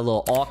 He's got a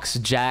little aux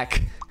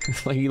jack.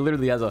 Like he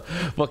literally has a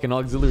fucking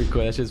auxiliary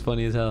cord. That shit's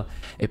funny as hell.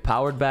 It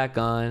powered back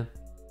on.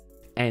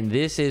 And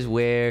this is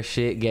where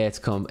shit gets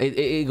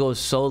it goes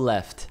so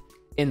left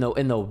in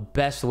the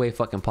best way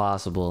fucking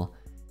possible.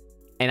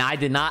 And I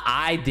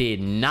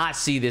did not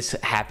see this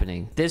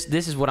happening. This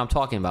is what I'm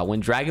talking about. When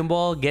Dragon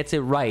Ball gets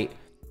it right,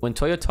 when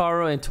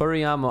Toyotaro and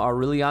Toriyama are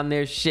really on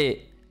their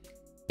shit,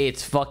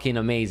 it's fucking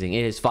amazing.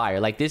 It is fire.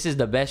 Like, this is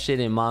the best shit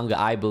in manga,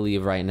 I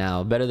believe, right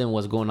now. Better than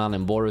what's going on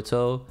in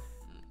Boruto.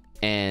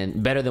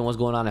 And better than what's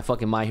going on in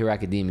fucking My Hero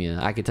Academia.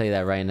 I can tell you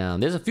that right now.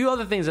 There's a few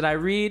other things that I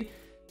read.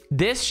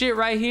 This shit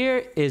right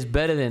here is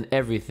better than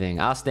everything.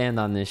 I'll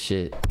stand on this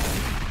shit.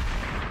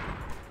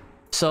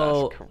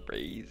 So, that's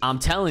crazy. I'm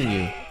telling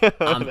you.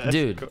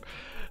 Dude.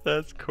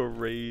 That's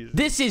crazy.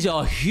 This is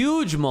a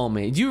huge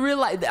moment. Do you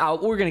realize?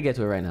 We're going to get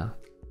to it right now.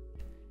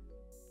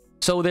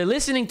 So, they're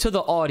listening to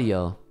the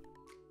audio.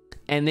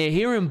 And they're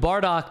hearing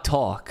Bardock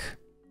talk.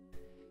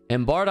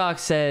 And Bardock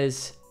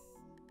says,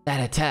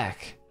 that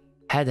attack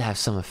had to have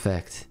some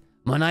effect.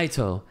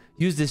 Monaito,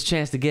 use this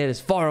chance to get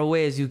as far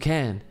away as you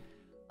can.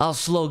 I'll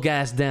slow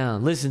gas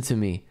down. Listen to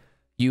me.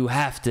 You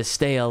have to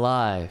stay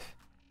alive.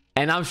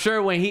 And I'm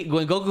sure when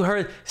Goku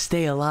heard,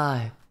 stay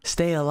alive,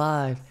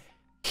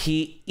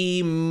 he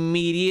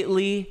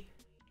immediately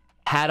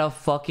had a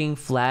fucking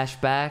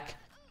flashback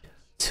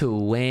to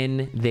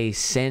when they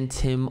sent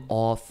him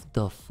off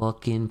the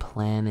fucking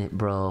planet,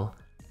 bro.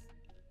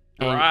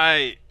 And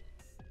right.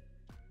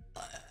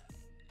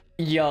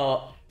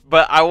 Yo.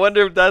 But I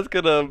wonder if that's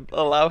gonna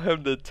allow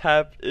him to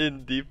tap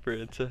in deeper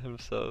into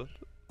himself.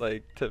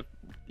 Like, to,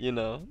 you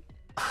know.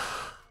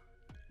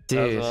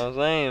 Dude. That's what I'm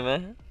saying,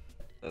 man.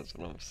 That's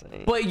what I'm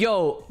saying.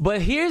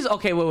 But here's,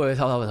 okay, wait,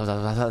 hold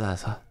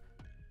on.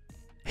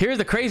 Here's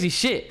the crazy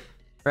shit,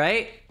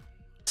 right?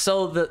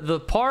 So the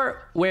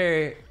part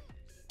where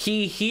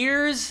he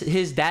hears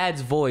his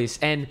dad's voice,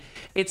 and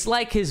it's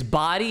like his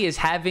body is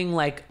having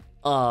like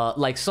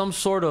some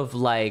sort of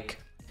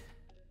like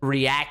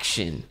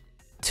reaction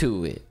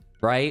to it,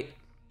 right?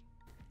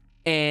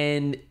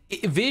 And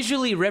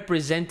visually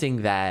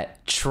representing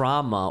that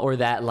trauma or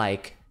that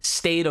like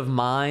state of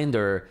mind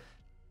or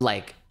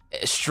like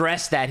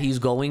stress that he's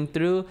going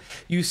through,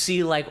 you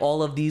see like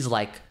all of these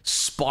like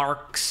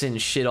sparks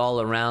and shit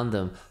all around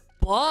him.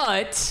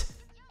 But,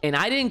 and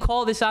I didn't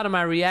call this out of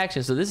my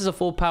reaction, so this is a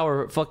full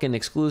power fucking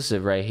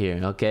exclusive right here,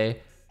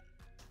 okay?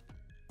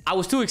 I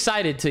was too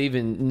excited to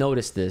even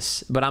notice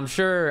this, but I'm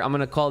sure I'm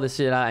gonna call this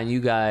shit out and you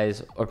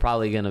guys are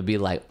probably gonna be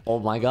like, oh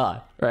my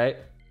god, right?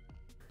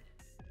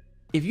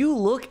 If you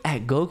look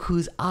at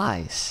Goku's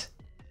eyes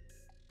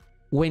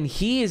when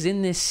he is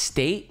in this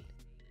state,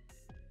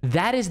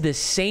 that is the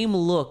same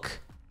look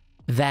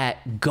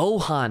that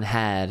Gohan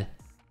had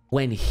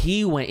when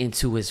he went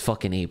into his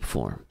fucking ape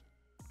form.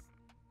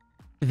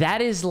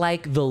 That is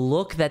like the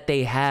look that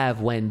they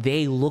have when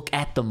they look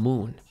at the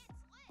moon.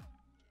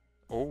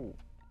 Oh.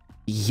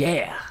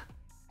 Yeah.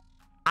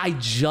 It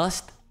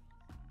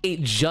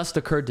just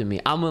occurred to me.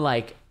 I'm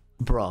like,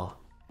 bro.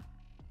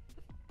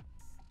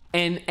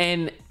 And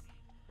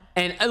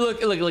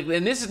look,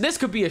 and this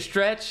could be a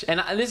stretch,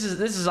 and this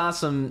is on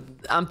some,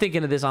 I'm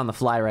thinking of this on the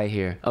fly right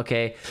here,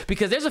 okay?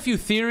 Because there's a few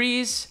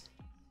theories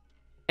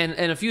and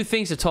a few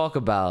things to talk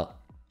about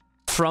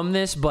from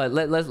this, but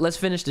let's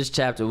finish this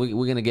chapter.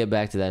 We're gonna get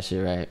back to that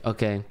shit, right?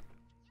 Okay.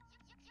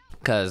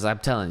 Because I'm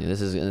telling you,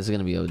 this is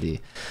gonna be OD.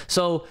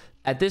 So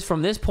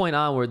from this point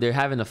onward, they're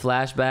having a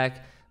flashback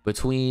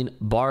between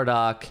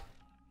Bardock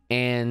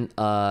and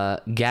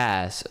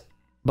Gas,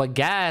 but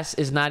Gas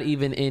is not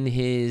even in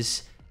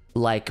his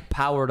like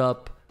powered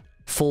up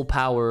full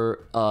power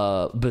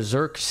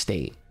berserk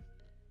state,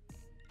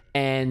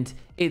 and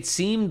it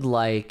seemed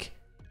like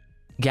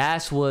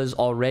Gas was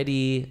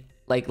already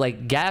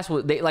like Gas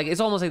was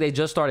it's almost like they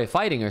just started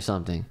fighting or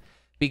something,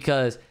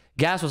 because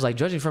Gas was like,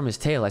 judging from his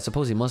tail, I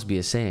suppose he must be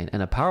a Saiyan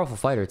and a powerful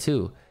fighter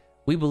too.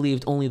 We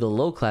believed only the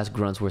low class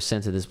grunts were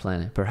sent to this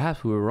planet.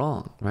 Perhaps we were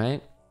wrong,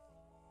 right?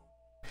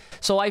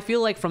 So I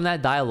feel like from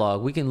that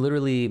dialogue we can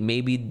literally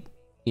maybe,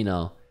 you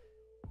know,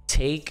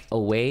 take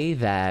away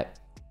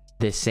that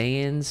the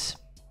Saiyans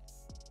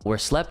were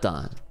slept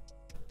on.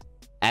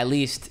 At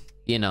least,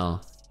 you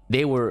know,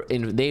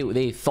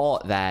 they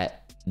thought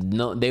that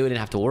no, they wouldn't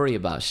have to worry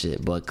about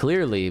shit, but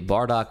clearly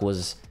Bardock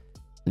was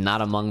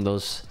not among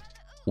those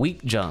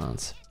weak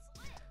Johns.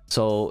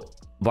 So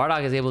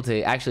Bardock is able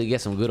to actually get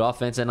some good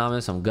offense in on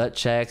him, some gut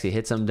checks. He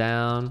hits him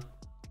down,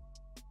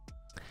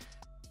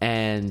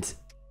 and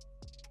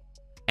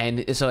then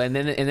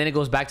it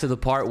goes back to the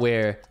part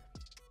where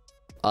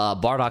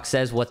Bardock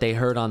says what they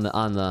heard on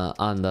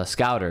the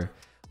scouter,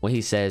 when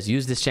he says,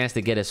 use this chance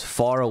to get as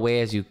far away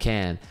as you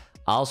can.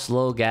 I'll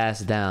slow gas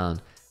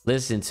down.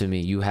 Listen to me.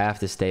 You have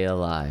to stay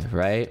alive,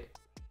 right?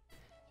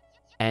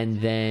 And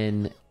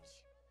then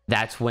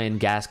that's when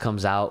Gas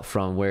comes out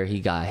from where he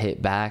got hit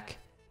back.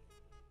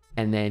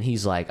 And then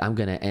he's like, I'm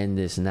gonna end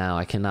this now.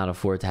 I cannot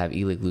afford to have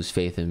Elec lose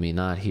faith in me,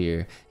 not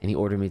here. And he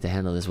ordered me to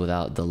handle this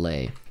without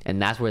delay.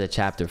 And that's where the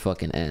chapter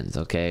fucking ends,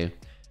 okay?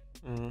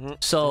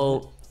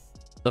 So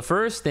the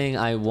first thing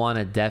I want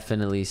to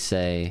definitely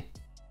say,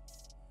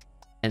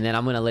 and then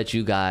I'm gonna let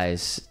you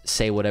guys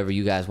say whatever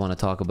you guys want to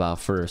talk about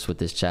first with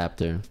this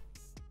chapter,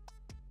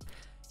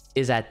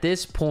 is at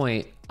this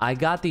point, I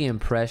got the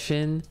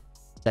impression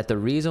that the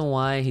reason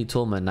why he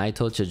told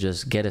Minato to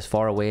just get as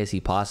far away as he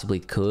possibly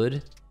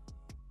could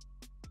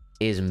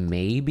is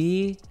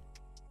maybe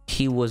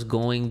he was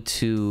going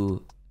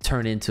to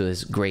turn into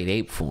his great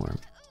ape form.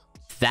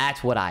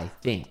 That's what I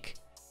think.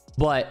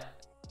 But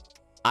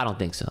I don't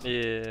think so.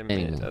 Yeah,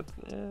 man,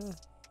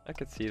 I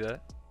could see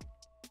that.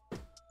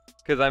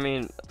 Because, I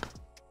mean,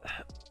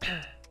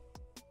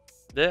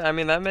 yeah, I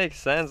mean, that makes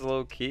sense,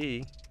 low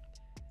key.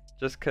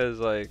 Just because,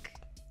 like,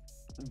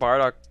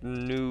 Bardock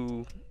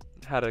knew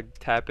how to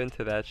tap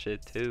into that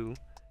shit, too.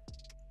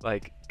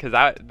 Like,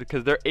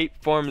 because their ape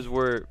forms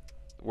were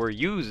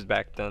used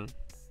back then.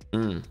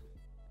 You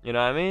know what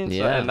I mean?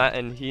 Yeah. So,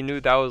 and he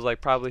knew that was,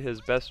 like, probably his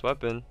best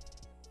weapon.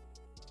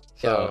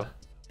 So...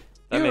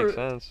 That makes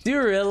sense. Do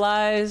you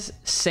realize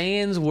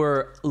Saiyans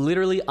were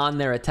literally on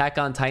their Attack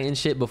on Titan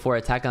shit before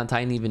Attack on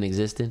Titan even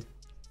existed?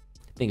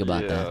 Think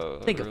about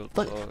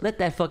that. Let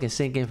that fucking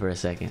sink in for a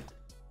second.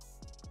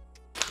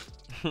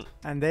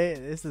 And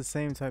it's the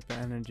same type of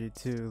energy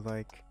too.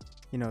 Like,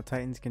 you know,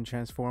 Titans can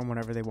transform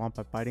whenever they want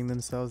by biting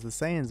themselves. The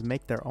Saiyans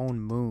make their own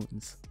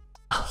moons.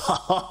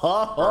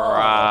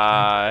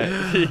 Right.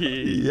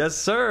 Yes,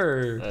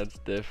 sir. That's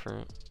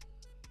different.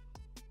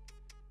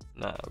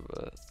 Nah,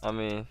 but I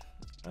mean,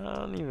 I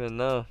don't even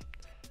know.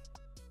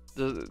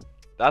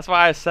 That's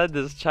why I said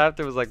this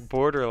chapter was like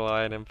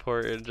borderline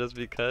important, just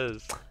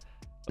because.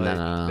 Like,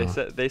 no.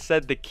 They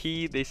said the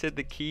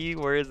key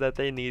words that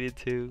they needed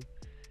to,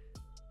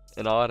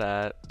 and all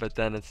that. But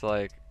then it's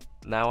like,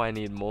 now I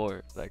need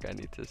more. Like, I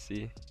need to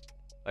see,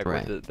 like,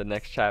 right, what the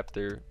next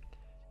chapter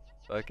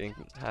fucking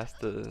has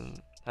to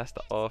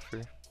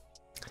offer.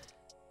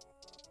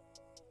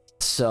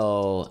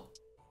 So,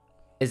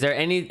 is there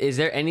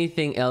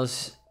anything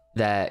else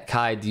that,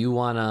 Kai, do you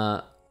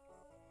wanna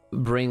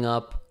bring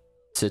up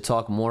to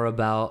talk more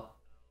about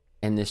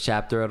in this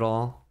chapter at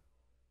all?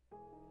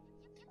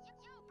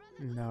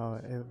 No.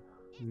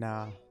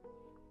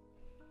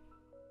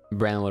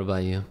 Brandon, what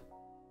about you?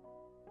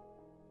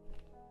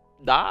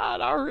 Nah,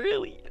 not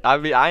really. I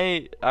mean,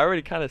 I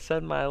already kind of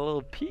said my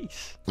little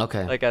piece.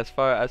 Okay. Like, as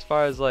far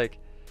as like,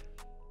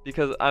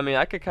 because I mean,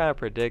 I could kind of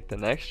predict the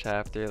next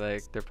chapter.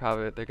 Like,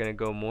 they're gonna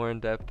go more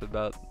in depth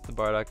about the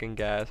Bardock and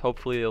Gas.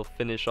 Hopefully, they'll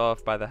finish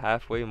off by the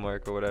halfway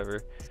mark or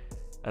whatever,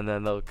 and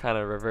then they'll kind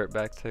of revert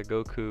back to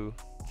Goku to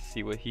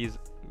see what he's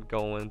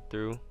going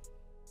through,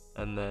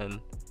 and then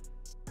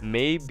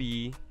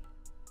maybe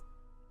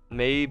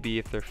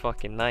if they're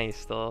fucking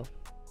nice, they'll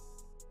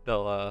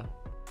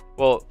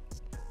well,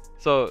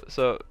 so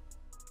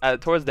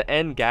towards the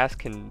end, Gas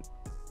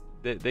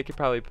they could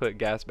probably put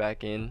Gas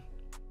back in.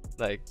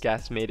 Like,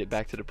 Gas made it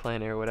back to the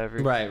planet or whatever.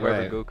 Right.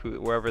 Goku,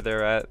 wherever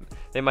they're at,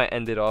 they might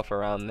end it off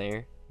around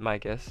there, my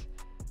guess.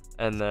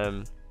 And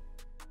then,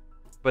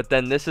 but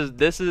then this is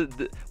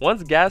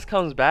once Gas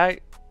comes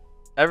back,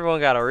 everyone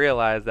gotta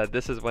realize that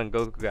this is when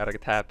Goku gotta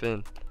tap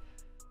in.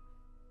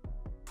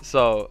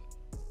 So,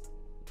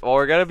 well,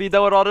 we're gonna be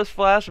done with all this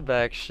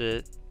flashback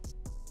shit,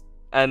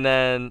 and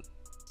then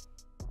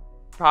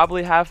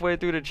probably halfway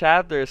through the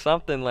chapter or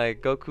something,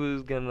 like,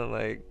 Goku's gonna,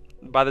 like,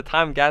 by the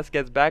time Gas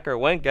gets back, or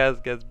when Gas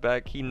gets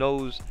back, he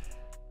knows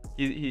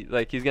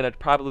he's gonna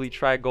probably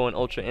try going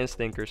Ultra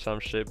Instinct or some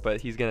shit,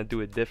 but he's gonna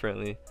do it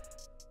differently,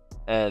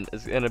 and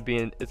it's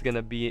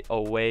gonna be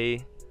a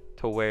way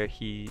to where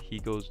he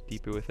goes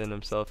deeper within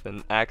himself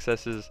and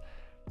accesses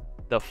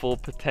the full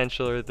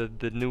potential, or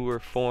the newer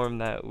form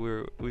that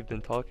we've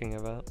been talking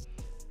about.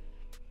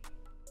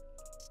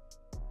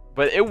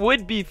 But it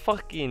would be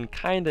fucking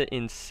kind of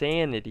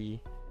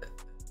insanity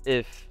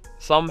if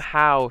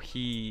somehow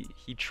he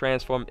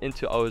transformed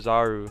into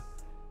Ozaru,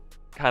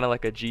 kind of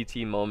like a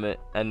GT moment,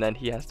 and then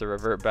he has to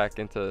revert back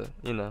into,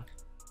 you know.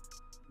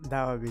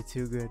 That would be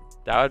too good.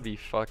 That would be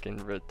fucking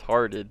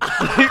retarded.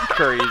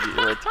 Crazy.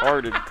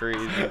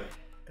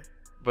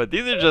 But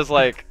these are just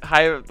like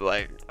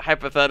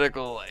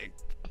hypothetical like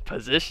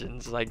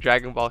positions like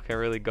Dragon Ball can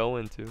really go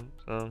into.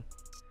 So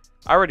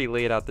I already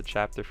laid out the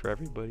chapter for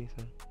everybody,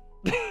 so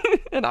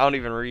and I don't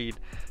even read.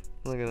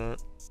 Look at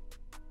that.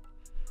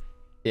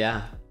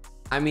 Yeah.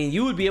 I mean,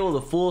 you would be able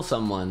to fool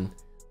someone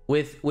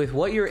with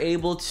what you're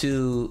able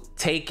to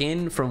take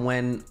in from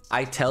when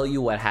I tell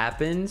you what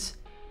happens.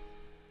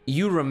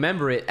 You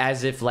remember it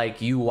as if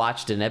like you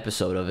watched an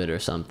episode of it or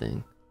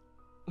something.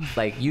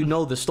 Like, you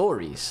know the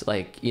stories.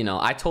 Like, you know,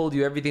 I told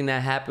you everything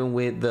that happened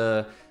with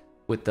the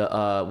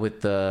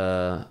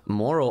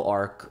moral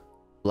arc,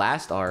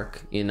 last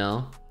arc, you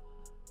know.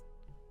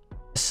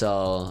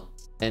 So,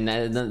 and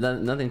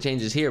nothing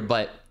changes here,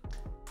 but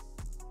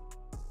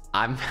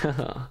I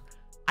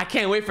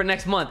can't wait for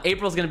next month.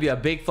 April's gonna be a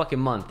big fucking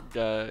month.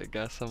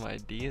 Got some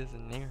ideas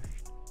in there.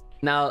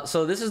 Now,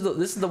 so this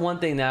is the one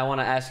thing that I want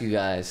to ask you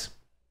guys.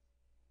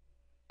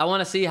 I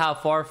want to see how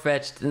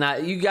far-fetched. Now,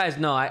 you guys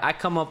know I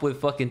come up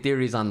with fucking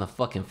theories on the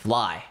fucking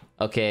fly.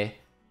 Okay,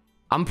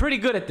 I'm pretty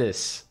good at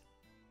this.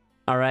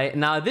 All right.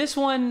 Now, this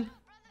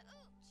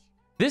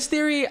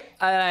theory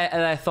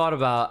I thought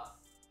about,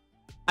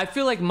 I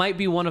feel like might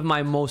be one of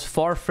my most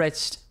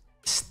far-fetched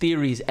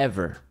theories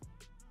ever.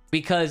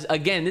 Because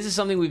again, this is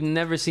something we've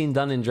never seen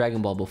done in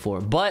Dragon Ball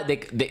before, but they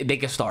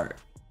can start,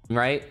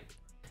 right?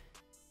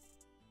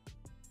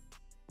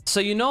 So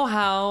you know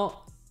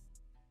how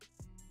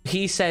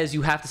he says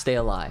you have to stay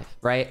alive,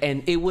 right?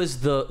 And it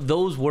was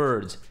those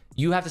words,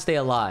 you have to stay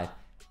alive,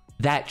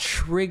 that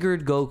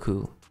triggered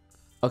Goku.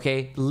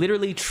 Okay,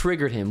 literally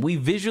triggered him. We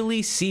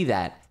visually see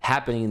that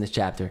happening in this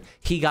chapter.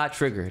 He got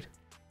triggered.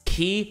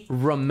 He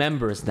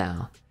remembers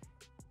now.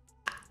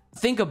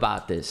 Think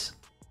about this.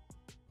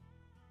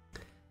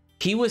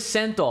 He was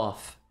sent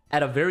off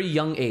at a very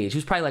young age. He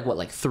was probably like, what,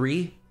 like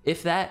 3,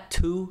 if that,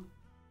 2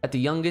 at the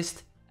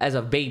youngest, as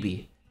a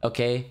baby,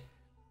 okay?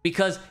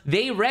 Because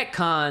they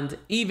retconned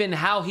even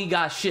how he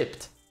got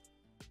shipped,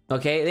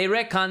 okay? They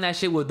retconned that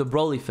shit with the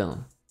Broly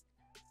film.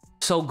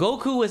 So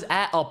Goku was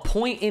at a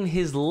point in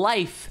his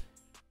life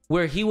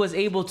where he was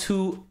able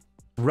to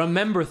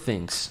remember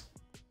things.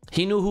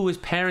 He knew who his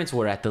parents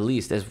were at the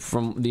least, as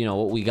from, you know,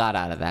 what we got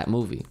out of that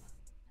movie.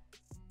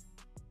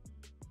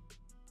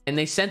 And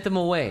they sent him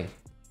away.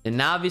 And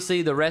now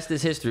obviously the rest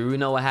is history. We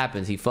know what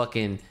happens. He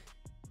fucking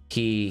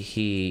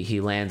he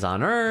lands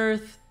on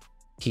Earth.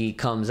 He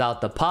comes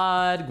out the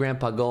pod.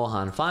 Grandpa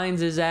Gohan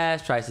finds his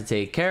ass, tries to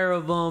take care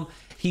of him.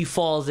 He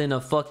falls in a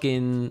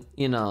fucking,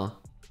 you know,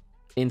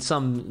 in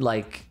some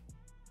like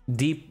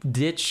deep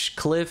ditch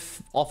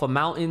cliff off a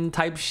mountain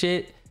type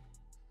shit,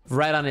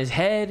 right on his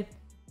head.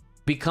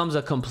 Becomes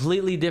a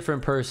completely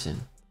different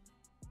person.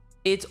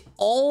 It's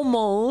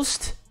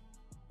almost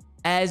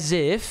as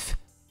if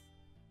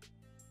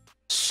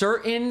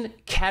certain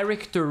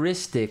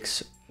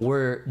characteristics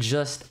were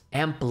just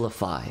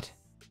amplified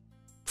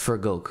for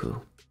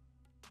Goku,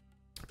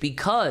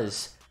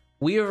 because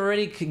we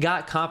already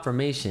got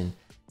confirmation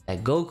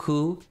that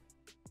Goku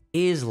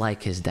is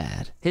like his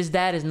dad. His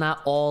dad is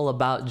not all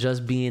about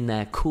just being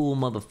that cool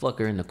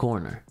motherfucker in the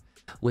corner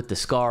with the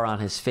scar on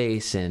his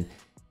face and,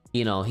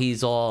 you know,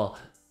 he's all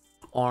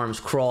arms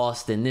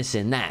crossed and this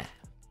and that.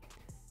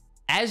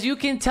 As you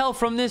can tell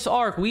from this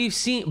arc, we've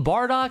seen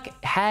Bardock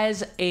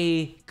has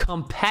a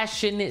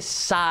compassionate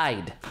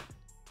side.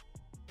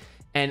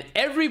 And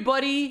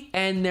everybody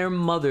and their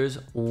mothers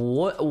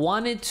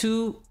wanted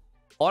to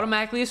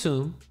automatically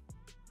assume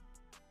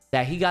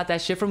that he got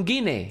that shit from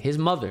Gine, his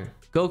mother,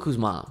 Goku's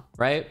mom,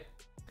 right?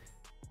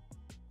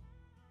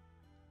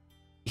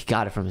 He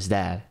got it from his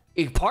dad.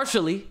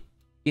 Partially.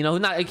 You know,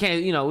 not, it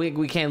can't, you know,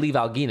 we can't leave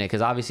out Gine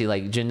because obviously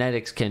like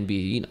genetics can be,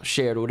 you know,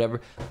 shared or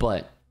whatever,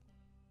 but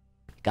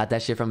got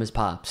that shit from his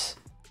pops.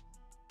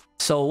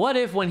 So what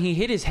if when he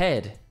hit his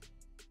head,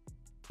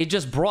 it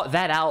just brought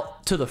that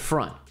out to the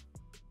front?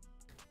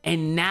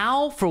 And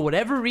now, for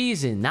whatever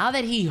reason, now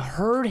that he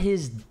heard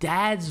his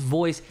dad's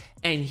voice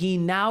and he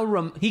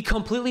now he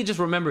completely just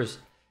remembers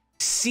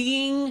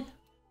seeing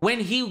when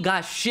he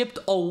got shipped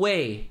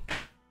away.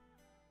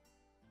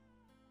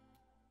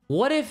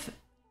 What if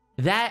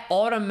that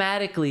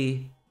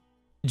automatically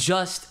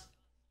just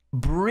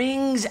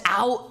brings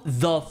out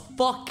the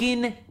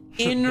fucking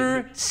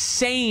inner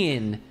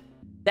Saiyan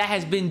that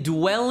has been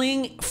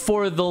dwelling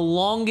for the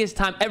longest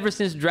time, ever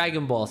since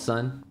Dragon Ball,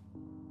 son?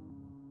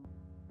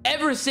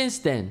 Ever since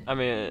then. I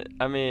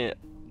mean,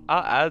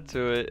 I'll add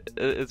to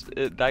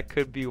it. That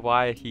could be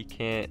why he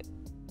can't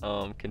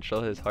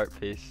control his heart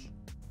pace.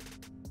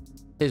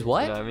 His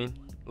what? You know what I mean?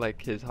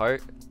 Like his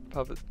heart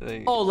puppet.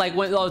 Like, oh, like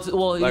when? Oh,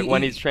 well, like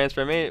when he's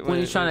transforming. When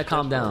he's trying to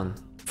calm down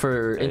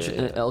for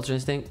Ultra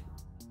Instinct.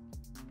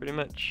 Pretty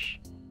much.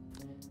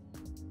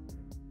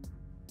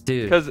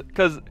 Dude.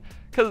 Cause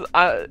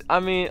I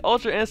mean,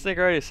 Ultra Instinct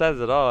already says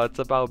it all. It's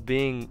about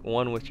being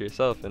one with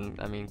yourself, and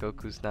I mean,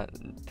 Goku's not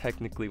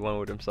technically one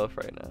with himself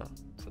right now.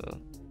 So,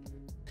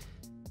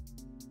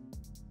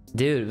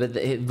 dude, but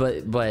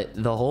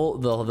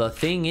the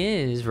thing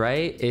is,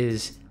 right?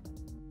 Is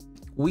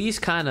Whis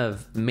kind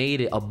of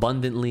made it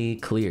abundantly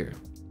clear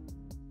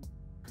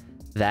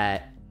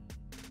that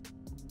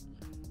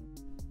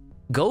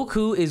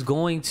Goku is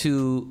going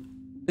to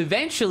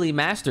eventually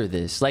master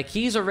this. Like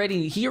he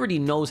already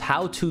knows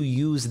how to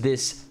use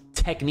this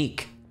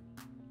technique.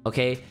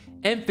 Okay,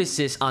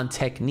 emphasis on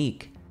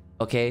technique.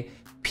 Okay,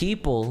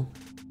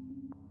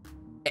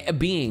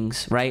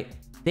 beings, right?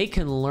 They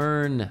can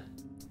learn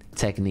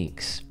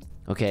techniques.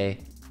 Okay,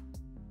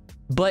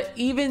 but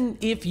even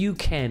if you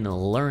can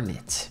learn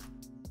it,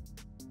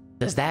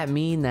 does that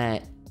mean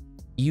that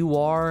you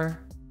are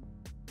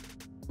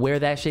where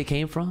that shit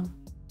came from?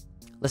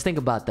 Let's think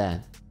about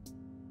that.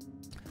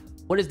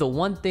 What is the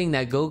one thing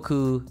that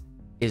Goku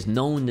is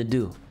known to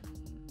do?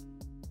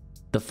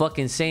 The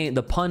fucking saying,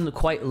 the pun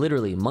quite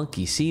literally,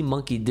 monkey see,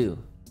 monkey do.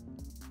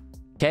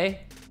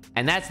 Okay?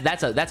 And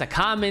that's a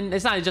common,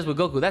 it's not just with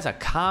Goku, that's a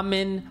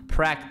common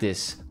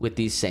practice with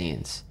these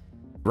Saiyans.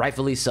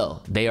 Rightfully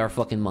so. They are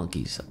fucking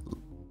monkeys.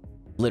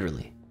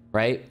 Literally,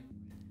 right?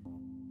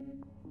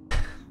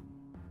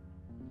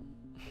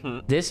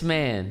 This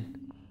man,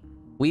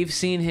 we've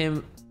seen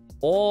him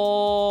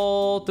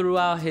all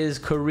throughout his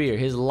career,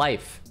 his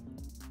life.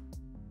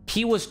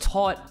 He was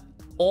taught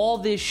all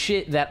this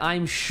shit that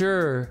I'm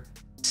sure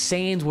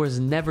Saiyans was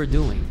never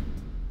doing.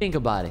 Think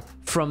about it.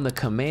 From the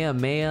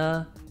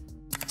Kamehameha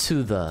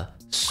to the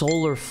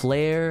solar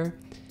flare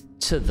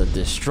to the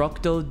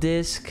Destructo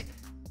Disc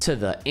to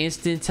the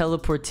instant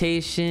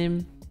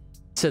teleportation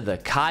to the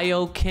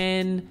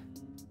Kaioken.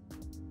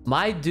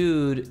 My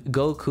dude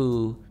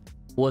Goku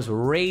was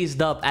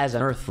raised up as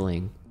an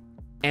earthling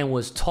and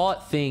was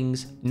taught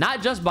things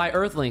not just by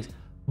earthlings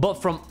but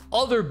from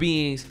other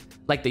beings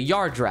like the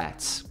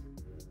Yardrats,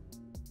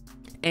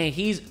 and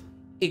he's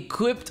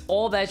equipped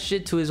all that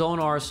shit to his own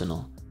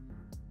arsenal.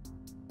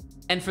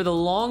 And for the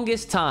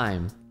longest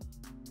time,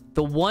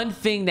 the one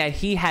thing that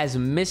he has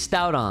missed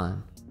out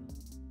on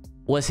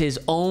was his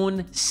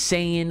own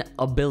Saiyan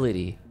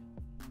ability.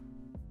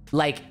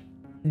 Like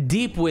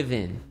deep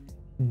within.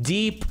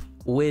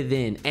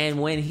 And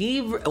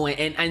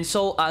when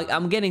so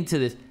I'm getting to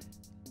this.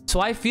 So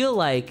I feel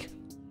like,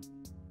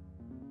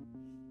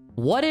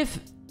 what if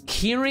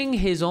hearing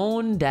his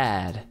own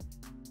dad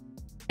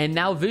and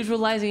now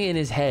visualizing it in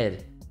his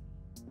head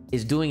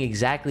is doing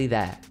exactly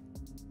that?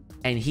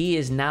 And he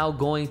is now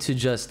going to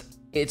just,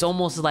 it's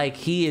almost like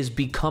he is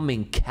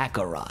becoming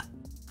Kakarot.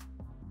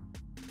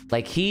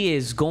 Like he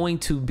is going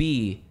to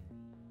be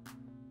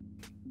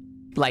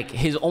like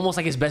almost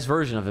like his best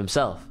version of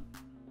himself.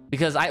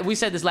 Because we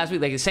said this last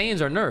week, like the Saiyans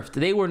are nerfed.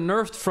 They were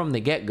nerfed from the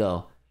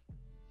get-go.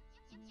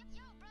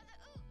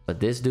 But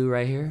this dude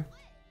right here,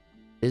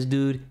 this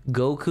dude,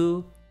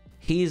 Goku,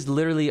 he's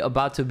literally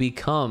about to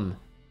become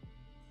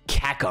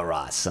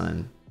Kakarot,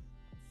 son.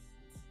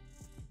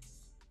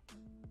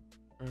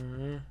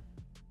 Mm-hmm.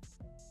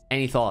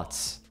 Any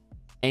thoughts?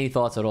 Any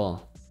thoughts at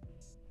all?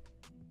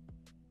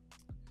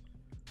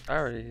 I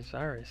already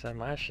said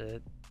my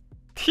shit.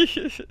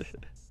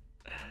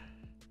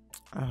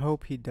 I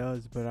hope he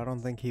does, but I don't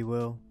think he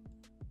will.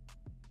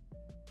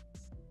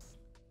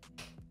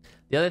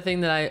 The other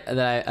thing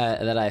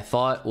that I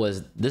thought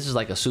was, this is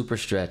like a super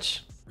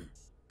stretch,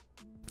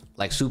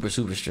 like super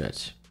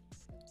stretch.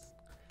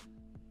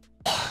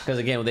 Because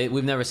again,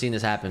 we've never seen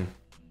this happen.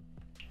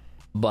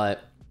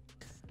 But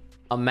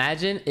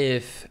imagine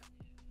if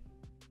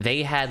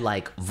they had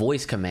like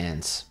voice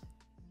commands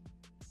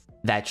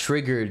that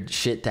triggered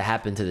shit to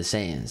happen to the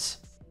Saiyans,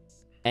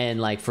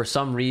 and like for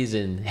some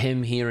reason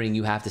him hearing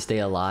 "you have to stay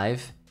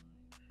alive"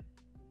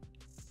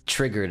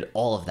 triggered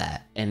all of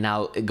that, and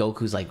now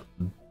Goku's like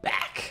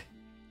back.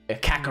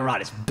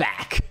 Kakarot is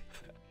back.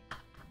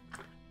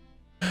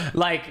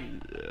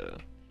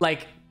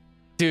 like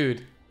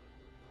dude,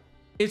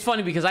 it's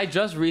funny because I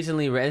just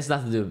recently read, it's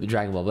nothing to do with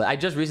Dragon Ball, but I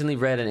just recently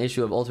read an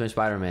issue of Ultimate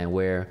Spider-Man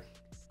where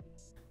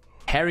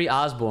Harry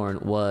Osborn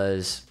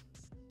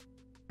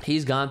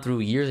he's gone through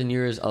years and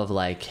years of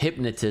like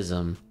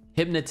hypnotism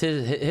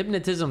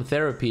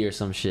therapy or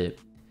some shit,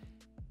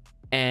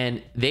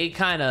 and they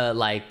kind of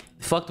like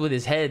fucked with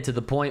his head to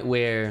the point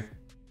where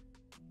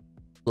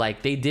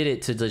like they did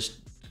it to just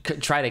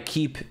try to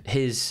keep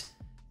his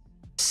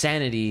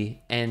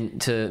sanity and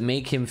to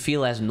make him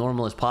feel as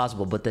normal as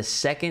possible. But the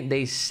second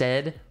they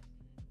said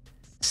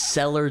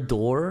cellar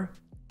door,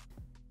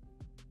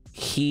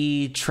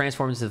 he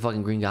transformed into the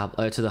fucking green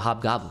goblin, to the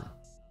hobgoblin.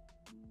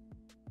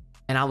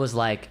 And I was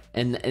like,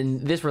 and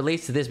this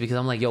relates to this because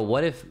I'm like, yo,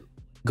 what if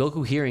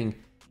Goku hearing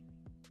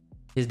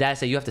his dad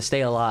say "you have to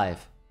stay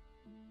alive"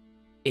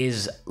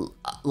 is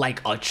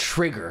like a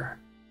trigger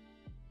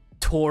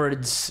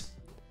towards,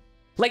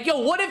 like,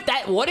 yo, what if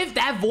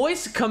that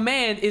voice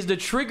command is the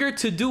trigger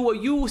to do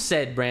what you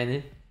said,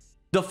 Brandon?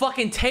 The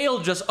fucking tail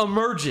just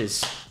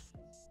emerges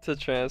to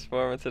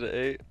transform into the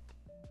 8.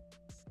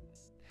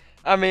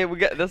 I mean,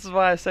 this is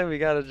why I say we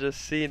gotta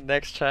just see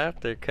next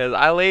chapter, cause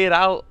I laid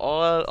out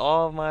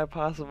all of my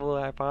possible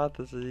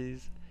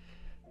hypotheses,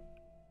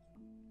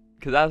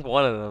 cause that's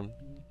one of them,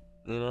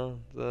 you know.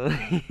 So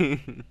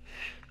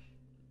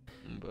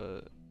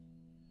but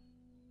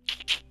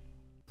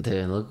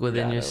dude, look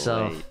within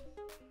yourself.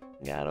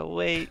 Gotta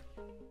wait.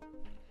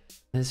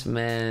 This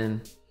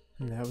man.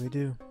 Yeah, we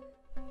do.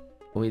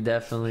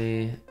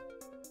 Obviously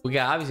we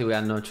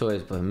got no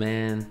choice, but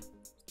man,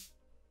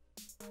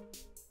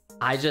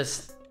 I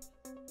just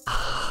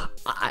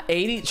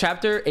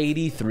chapter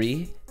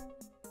 83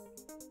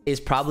 is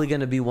probably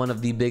gonna be one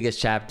of the biggest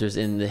chapters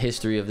in the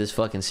history of this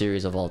fucking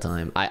series of all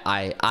time.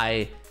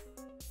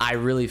 I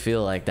really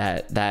feel like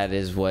that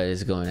is what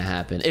is going to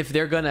happen if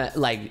they're gonna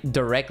like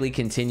directly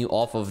continue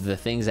off of the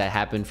things that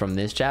happened from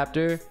this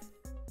chapter.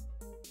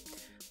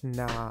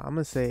 Nah, I'm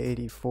gonna say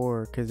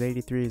 84 because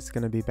 83 is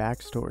gonna be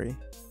backstory.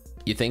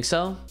 You think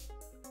so?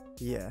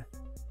 Yeah.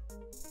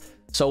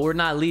 So we're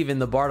not leaving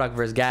the Bardock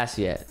versus Gas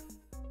yet.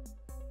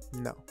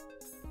 No.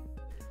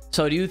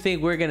 So do you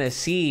think we're gonna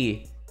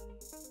see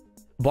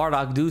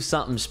Bardock do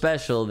something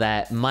special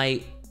that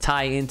might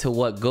tie into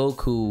what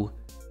Goku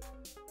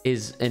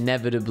is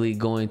inevitably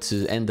going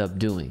to end up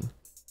doing?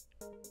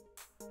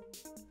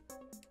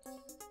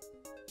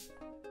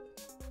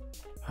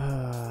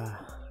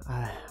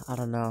 I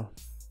don't know.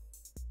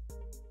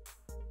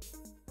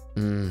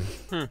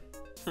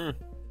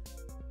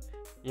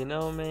 You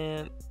know,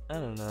 man, I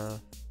don't know.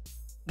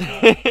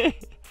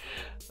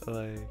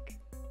 Like,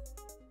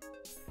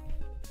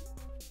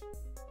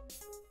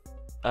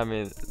 I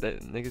mean,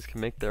 niggas can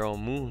make their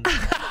own moon,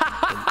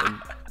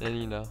 and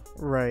you know,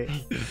 Right.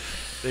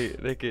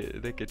 they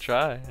could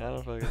try. I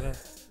don't fucking know.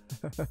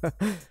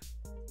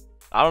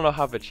 I don't know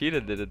how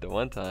Vegeta did it the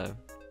one time.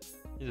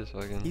 He just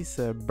fucking. He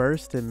said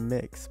burst and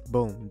mix.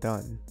 Boom,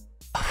 done.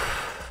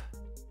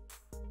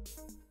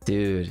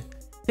 Dude,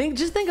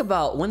 just think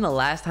about when the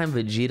last time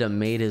Vegeta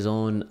made his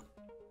own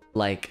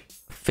like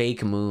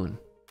fake moon.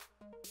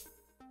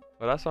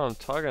 But that's what I'm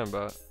talking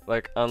about.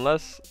 Like,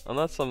 unless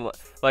some,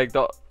 like,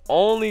 the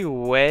only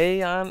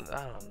way I don't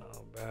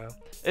know, bro.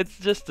 It's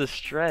just a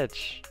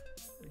stretch,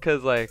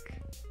 cause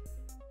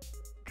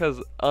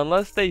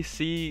unless they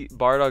see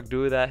Bardock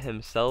do that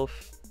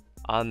himself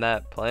on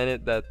that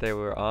planet that they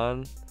were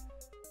on,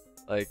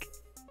 like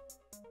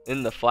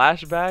in the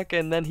flashback,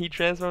 and then he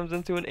transforms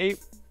into an ape,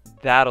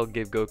 that'll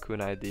give Goku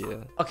an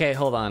idea. Okay,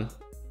 hold on.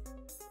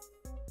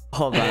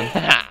 Hold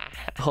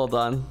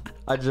on.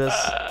 I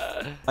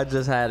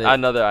just had it.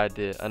 Another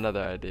idea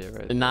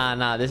right there.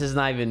 Nah, this is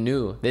not even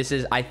new. This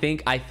is, I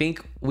think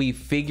we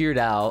figured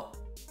out.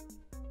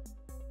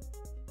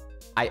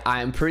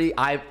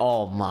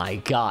 Oh my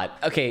god.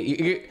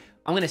 Okay,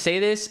 I'm gonna say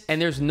this,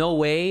 and there's no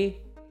way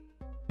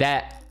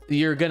that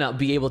you're gonna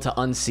be able to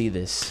unsee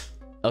this.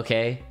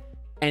 Okay,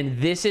 and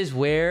this is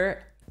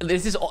where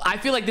I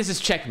feel like this is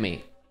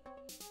checkmate.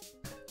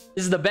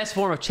 This is the best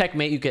form of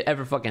checkmate you could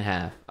ever fucking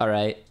have. All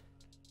right.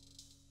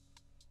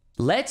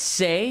 Let's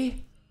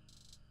say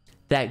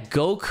that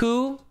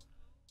Goku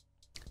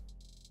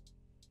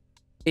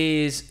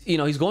is,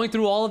 he's going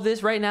through all of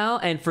this right now,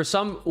 and for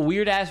some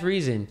weird ass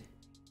reason,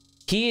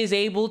 he is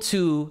able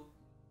to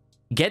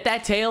get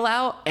that tail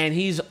out, and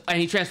he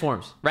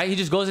transforms, right? He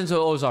just goes into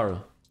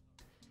Ozaru.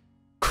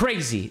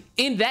 Crazy.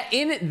 In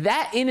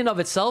and of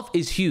itself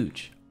is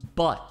huge.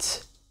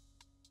 But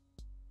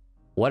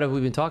what have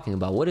we been talking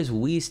about? What is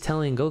Whis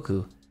telling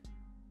Goku?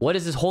 What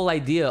is this whole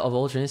idea of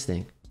Ultra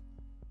Instinct?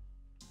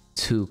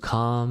 To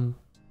calm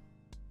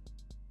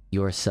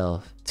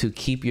yourself, to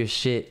keep your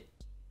shit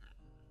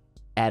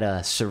at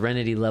a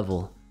serenity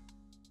level,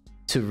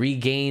 to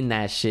regain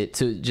that shit,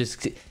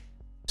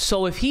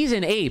 so if he's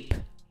an ape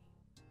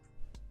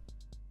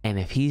and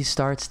if he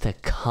starts to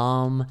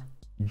calm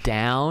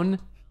down,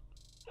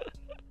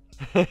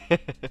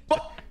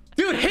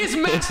 dude, his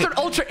mastered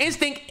Ultra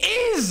Instinct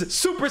is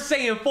Super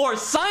Saiyan 4,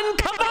 son.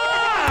 Come on!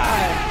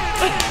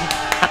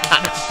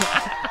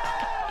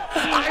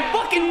 I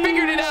fucking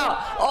figured it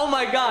out. Oh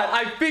my god,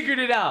 I figured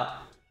it out.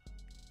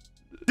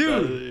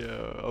 Dude.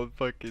 Yo, I'm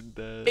fucking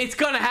dead. It's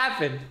gonna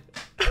happen.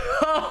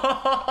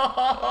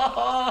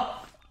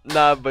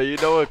 Nah, but you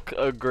know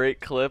a great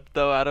clip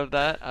though out of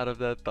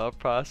that thought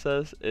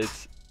process?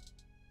 It's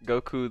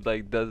Goku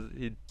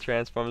he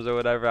transforms or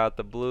whatever out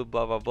the blue,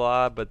 blah blah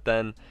blah, but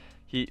then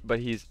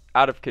he's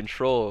out of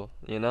control,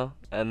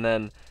 And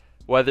then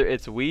whether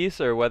it's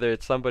Whis or whether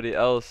it's somebody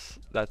else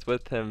that's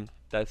with him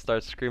that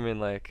starts screaming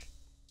like,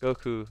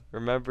 Goku,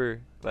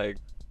 remember,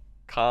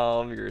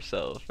 calm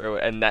yourself,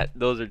 and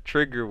those are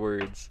trigger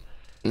words.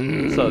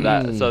 So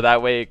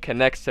that way it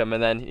connects him,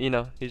 and then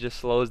he just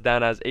slows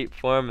down as ape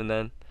form, and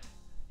then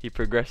he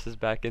progresses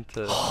back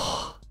into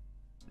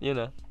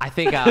I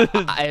think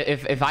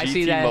if I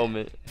see that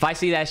moment. If I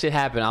see that shit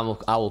happen, I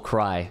will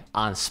cry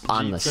on the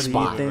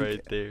spot.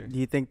 Right there. Do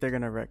you think they're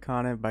gonna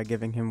retcon it by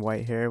giving him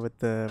white hair with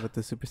the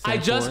Super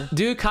Saiyan 4?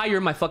 Dude, Kai, you're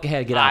in my fucking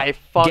head. Get out. I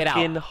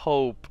fucking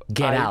hope.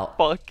 Get out.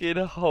 Fucking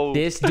hope.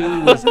 This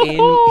dude was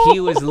he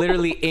was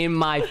literally in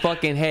my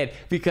fucking head,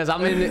 because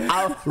I'm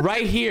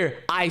right here.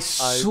 I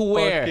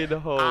swear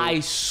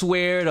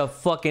to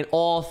fucking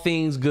all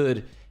things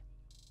good.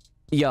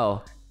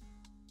 Yo.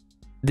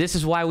 This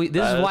is why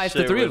it's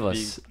the three of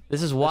us.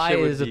 This is why it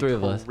is the three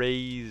of us.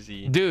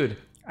 Crazy. Dude.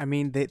 I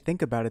mean,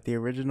 think about it. The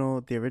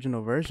original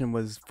version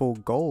was full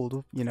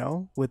gold,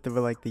 with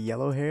the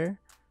yellow hair.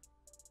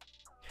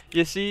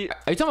 You see,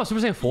 are you talking about Super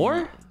Saiyan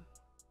 4?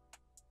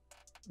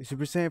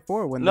 Super Saiyan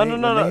 4 when No.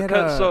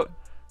 So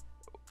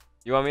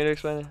you want me to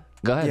explain it?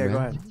 Go ahead. Yeah,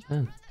 bro. go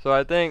ahead. So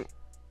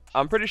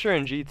I'm pretty sure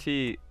in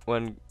GT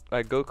when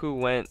Goku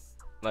went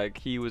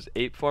he was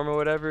ape form or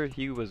whatever,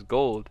 he was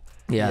gold.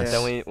 Yes.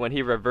 Then when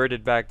he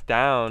reverted back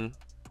down,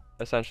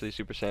 essentially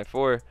Super Saiyan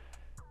 4,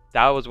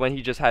 that was when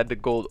he just had the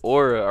gold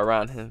aura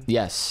around him.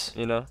 Yes.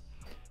 Yeah.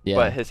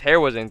 But his hair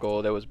wasn't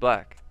gold; it was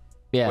black.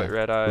 Yeah. With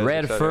red eyes.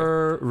 Red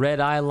fur, red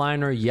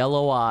eyeliner,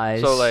 yellow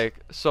eyes.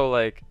 So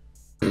I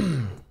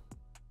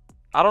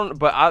don't.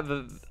 But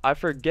I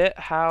forget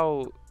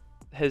how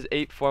his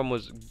ape form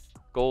was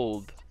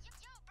gold.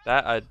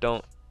 That I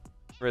don't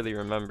really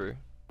remember.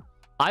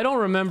 I don't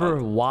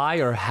remember why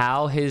or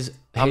how his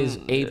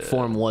ape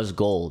form was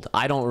gold.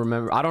 I don't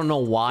remember. I don't know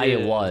why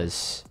it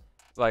was.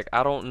 like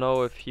I don't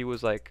know if he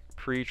was like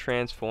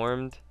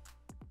pre-transformed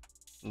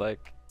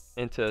like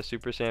into a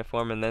Super Saiyan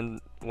form and then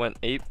went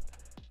ape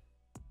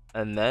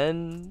and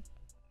then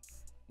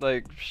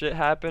like shit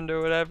happened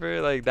or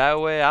whatever, like that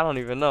way. I don't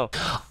even know.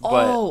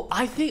 Oh,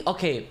 I think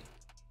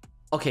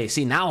okay,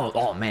 see now,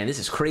 oh man, this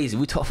is crazy.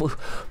 We talk,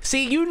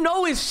 see, you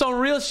know it's some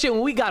real shit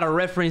when we gotta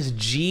reference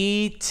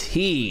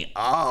GT.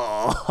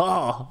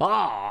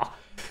 Oh.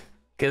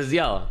 Cause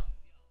yo,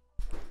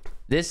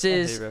 this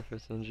is I hate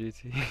referencing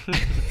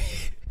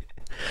GT.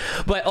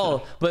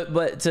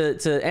 but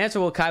to answer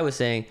what Kai was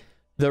saying,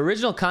 the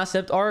original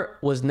concept art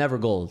was never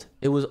gold.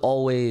 It was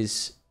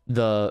always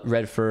the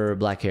red fur,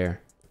 black hair,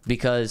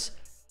 because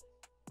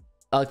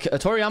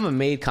Toriyama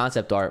made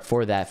concept art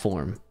for that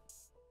form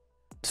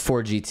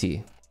for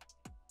GT,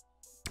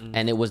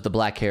 and it was the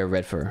black hair,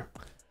 red fur.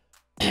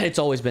 It's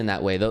always been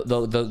that way.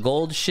 The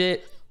gold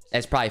shit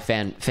is probably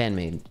fan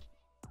made,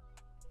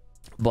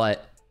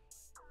 but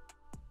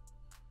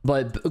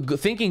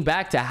thinking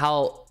back to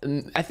how,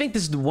 I think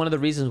this is one of the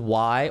reasons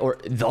why, or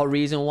the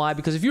reason why,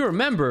 because if you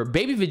remember,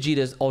 Baby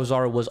Vegeta's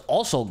Ozaru was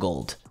also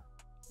gold.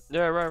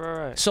 Yeah,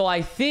 right. So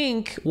I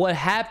think what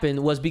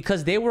happened was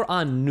because they were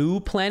on New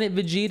Planet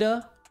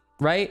Vegeta,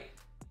 right?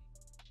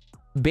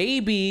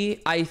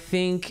 Baby, I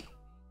think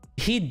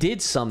he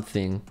did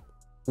something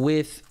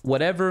with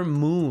whatever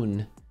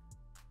moon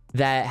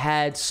that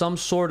had some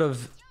sort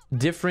of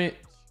different,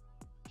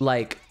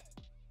 like,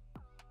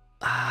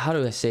 how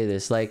do I say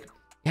this? Like,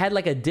 it had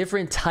like a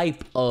different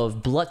type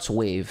of Blutz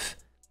wave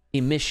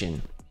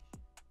emission.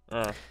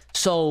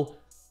 So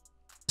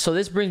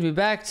this brings me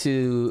back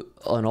to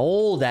an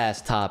old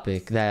ass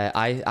topic that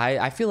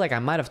I feel like I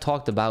might have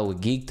talked about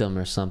with Geekdom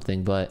or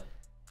something, but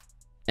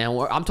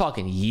I'm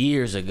talking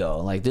years ago.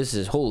 Like, this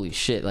is holy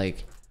shit.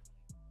 Like,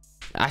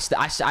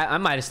 I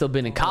might have still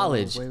been in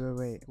college.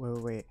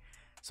 Wait.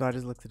 So I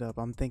just looked it up.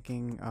 I'm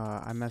thinking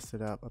I messed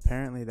it up.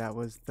 Apparently that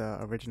was the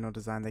original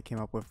design they came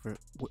up with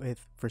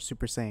for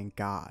Super Saiyan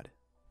God.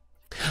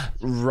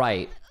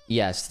 Right.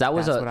 Yes, that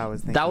was what I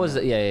was thinking. That was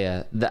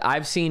yeah.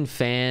 I've seen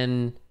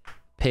fan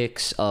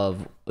pics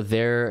of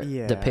their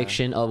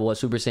depiction of what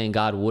Super Saiyan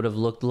God would have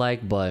looked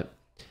like, but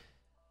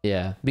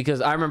yeah,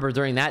 because I remember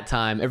during that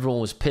time everyone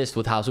was pissed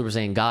with how Super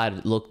Saiyan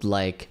God looked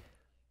like,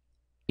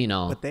 you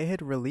know. But they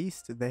had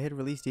released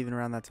even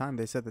around that time.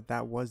 They said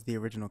that was the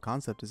original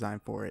concept design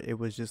for it. It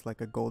was just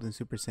like a golden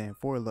Super Saiyan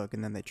 4 look,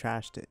 and then they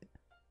trashed it.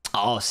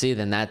 Oh, see,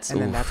 then that's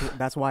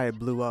that's why it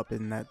blew up,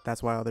 and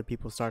that's why other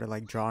people started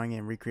like drawing it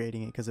and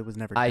recreating it, because it was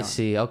never done. I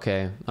see.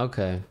 Okay.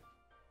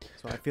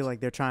 So I feel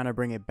like they're trying to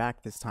bring it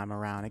back this time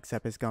around,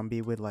 except it's gonna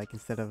be with, like,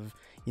 instead of,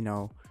 you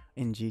know,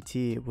 in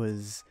GT it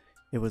was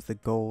the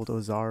gold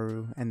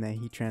Ozaru, and then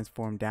he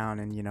transformed down,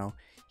 and, you know,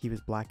 he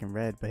was black and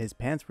red, but his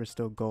pants were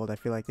still gold. I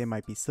feel like they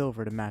might be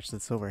silver to match the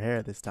silver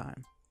hair this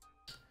time.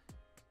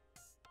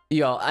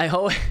 Yo,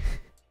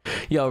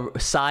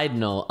 side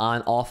note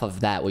off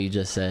of that, what you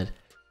just said.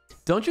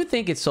 Don't you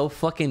think it's so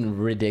fucking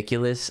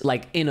ridiculous,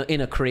 like in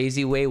a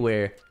crazy way,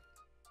 where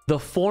the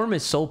form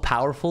is so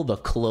powerful, the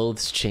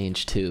clothes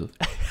change too?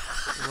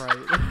 Right.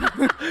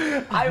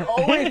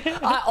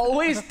 I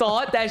always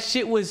thought that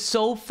shit was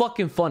so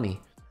fucking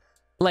funny.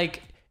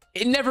 Like,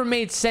 it never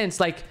made sense.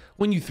 Like,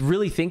 when you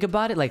really think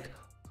about it, like,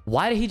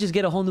 why did he just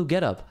get a whole new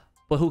getup?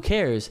 But who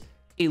cares?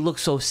 It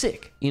looks so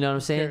sick. You know what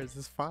I'm saying? Who cares?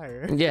 It's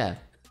fire. Yeah.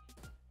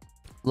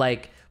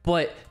 Like,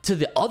 but to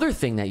the other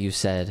thing that you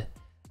said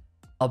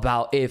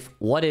about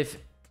what if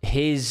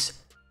his,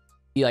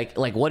 like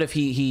what if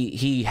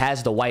he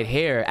has the white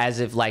hair, as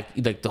if like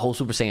the whole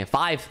Super Saiyan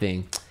 5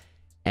 thing.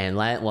 And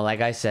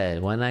like I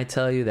said, when I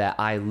tell you that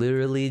I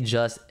literally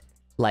just,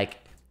 like,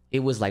 it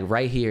was like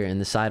right here in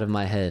the side of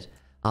my head,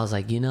 I was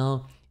like, you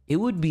know, it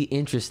would be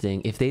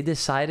interesting if they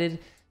decided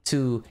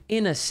to,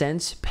 in a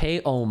sense,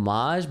 pay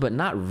homage, but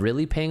not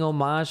really paying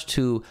homage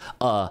to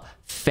a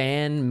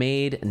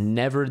fan-made,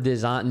 never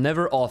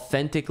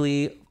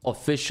authentically,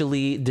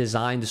 officially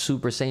designed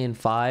Super Saiyan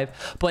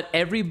 5. But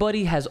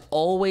everybody has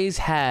always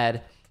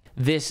had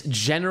this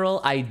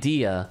general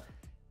idea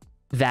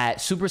that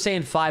Super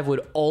Saiyan 5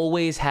 would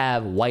always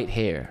have white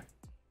hair,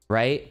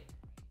 right?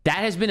 That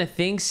has been a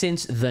thing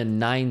since the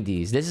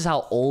 90s. This is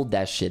how old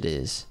that shit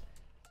is.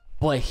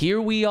 But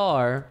here we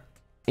are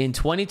in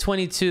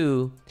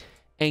 2022,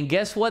 and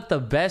guess what? The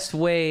best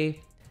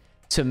way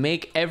to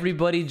make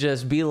everybody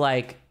just be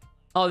like,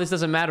 oh, this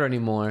doesn't matter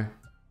anymore.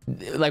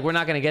 Like, we're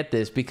not gonna get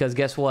this, because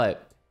guess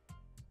what?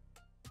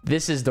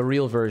 This is the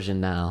real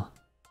version now.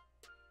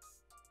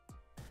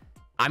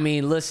 I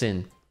mean,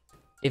 listen,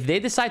 if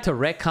they decide to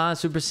retcon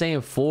Super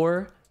Saiyan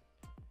 4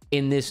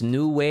 in this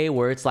new way,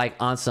 where it's like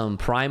on some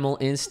primal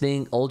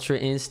instinct, ultra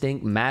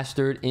instinct,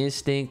 mastered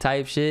instinct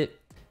type shit,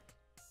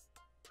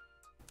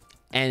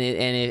 and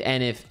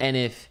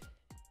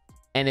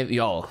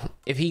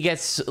if he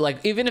gets,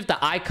 like, even if the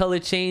eye color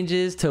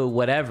changes to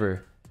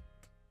whatever,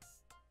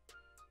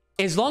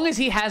 as long as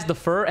he has the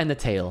fur and the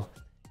tail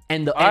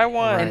and the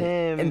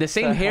him and the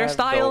same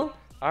hairstyle,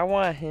 I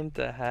want him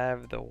to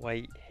have the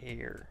white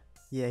hair.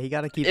 Yeah, he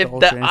got to keep the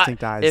Ultra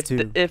Instinct eyes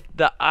too. If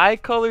the eye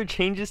color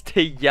changes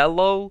to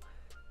yellow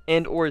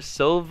and or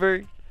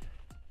silver,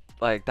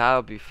 like that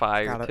would be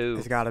fire too.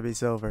 It's gotta be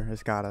silver.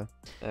 It's gotta.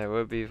 It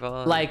would be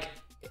fun. Like,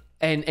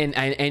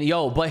 and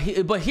yo, but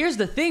here's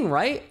the thing,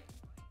 right?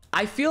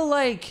 I feel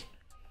like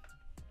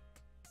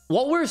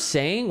what we're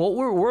saying, what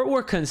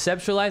we're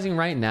conceptualizing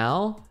right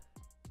now,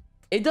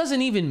 it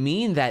doesn't even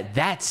mean that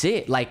that's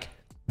it. Like,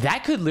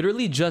 that could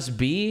literally just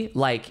be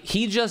like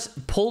he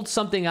just pulled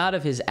something out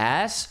of his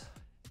ass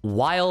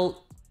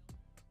while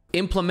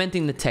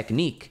implementing the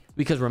technique.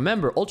 Because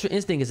remember, Ultra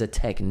Instinct is a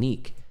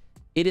technique.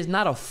 It is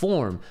not a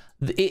form.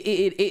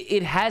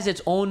 It has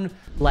its own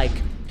like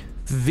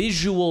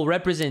visual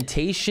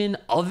representation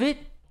of it,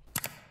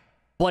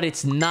 but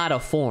it's not a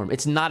form.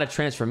 It's not a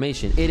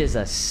transformation. It is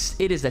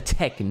a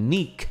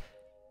technique,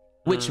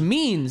 which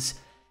means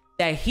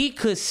that he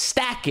could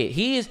stack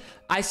it.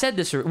 I said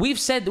this. We've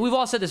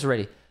all said this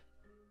already.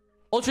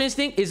 Ultra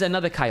Instinct is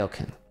another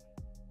Kaioken.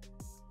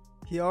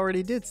 He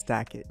already did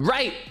stack it.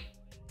 Right.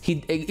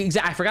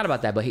 I forgot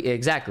about that, but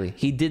exactly.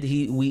 He did.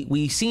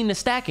 We seen the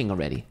stacking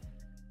already.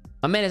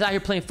 My man is out here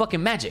playing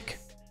fucking Magic.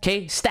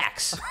 Okay,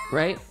 stacks.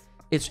 Right.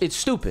 It's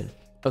stupid.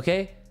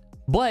 Okay,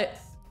 but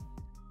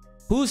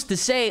who's to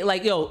say,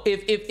 like, yo,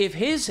 if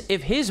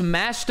his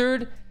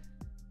mastered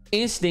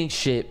instinct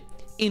shit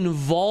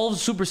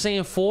involves Super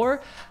Saiyan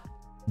 4,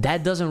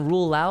 that doesn't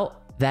rule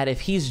out that if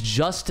he's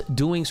just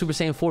doing Super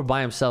Saiyan 4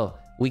 by himself,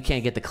 we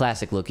can't get the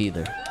classic look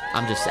either.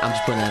 I'm just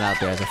putting that out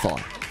there as a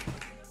thought.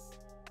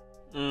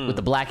 With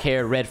the black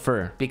hair, red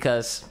fur,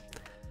 because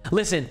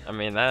listen, I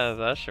mean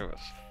that shit was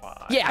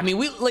fire. Yeah, I mean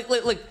we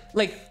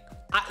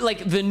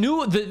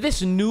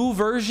this new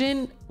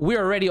version, we're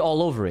already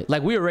all over it.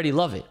 Like, we already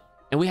love it,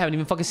 and we haven't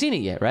even fucking seen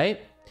it yet,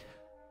 right?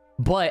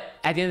 But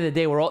at the end of the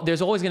day,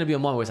 there's always gonna be a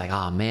moment where it's like,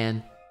 oh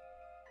man,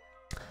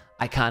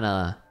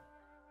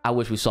 I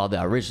wish we saw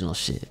the original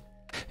shit.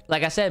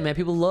 Like I said, man,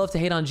 people love to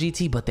hate on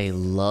GT, but they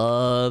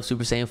love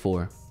Super Saiyan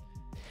 4.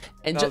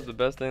 And that was the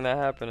best thing that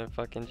happened in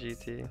fucking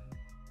GT.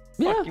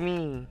 Yeah. Fuck you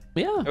mean?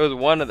 Yeah. It was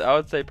one of the, I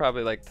would say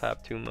probably like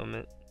top 2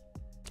 moment.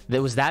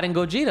 There was that in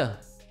Gogeta.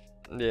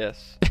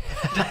 Yes.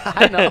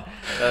 I know.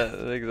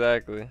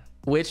 Exactly.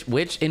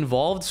 Which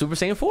involved Super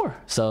Saiyan 4.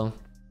 So.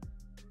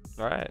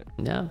 Right.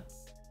 Yeah.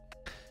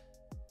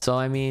 So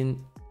I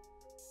mean,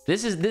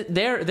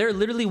 they're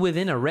literally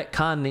within a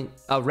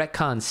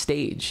retcon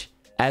stage,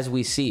 as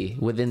we see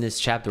within this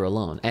chapter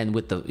alone, and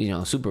with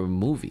the super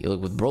movie, like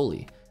with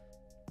Broly.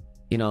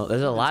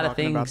 There's a lot of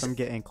things about them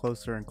getting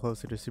closer and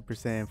closer to Super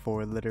Saiyan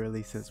 4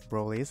 literally since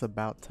Broly. It's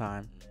about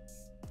time,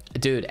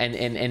 dude.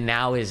 And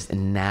now is the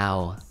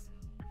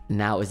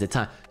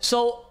time.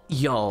 So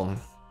yo,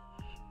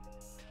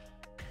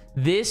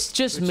 this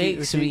just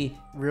makes me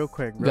real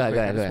quick. Go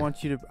ahead.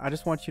 I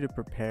just want you to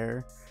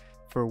prepare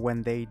for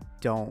when they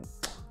don't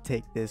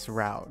take this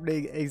route.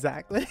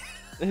 Exactly.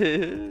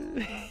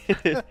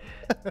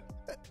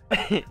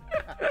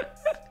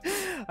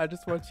 I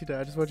just want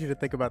you to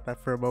think about that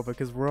for a moment,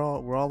 because we're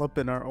all up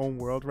in our own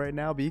world right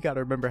now, but you got to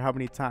remember how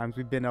many times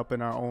we've been up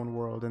in our own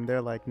world and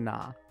they're like,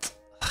 nah.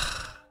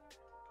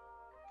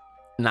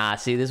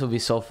 See, this would be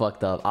so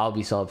fucked up. I'll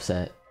be so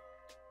upset.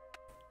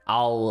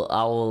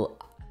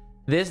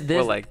 This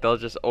well, like they'll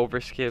just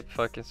overskip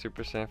fucking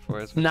Super Saiyan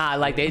 4. Nah,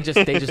 like they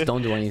just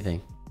don't do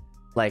anything.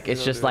 Like,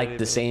 it's just like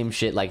the same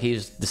shit. Like,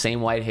 he's the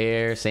same white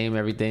hair, same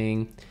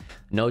everything,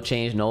 no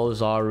change, no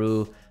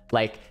Zaru.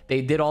 Like,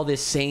 they did all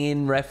this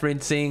Saiyan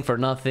referencing for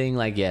nothing.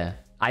 Like, yeah,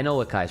 I know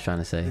what Kai's trying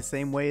to say. The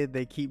same way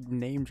they keep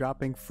name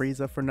dropping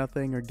Frieza for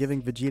nothing, or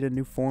giving Vegeta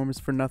new forms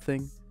for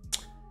nothing.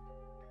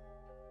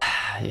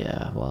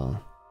 Yeah,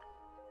 well,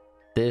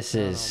 this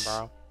is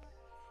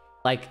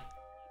like,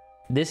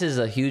 this is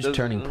a huge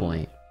turning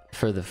point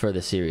for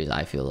the series.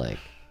 I feel like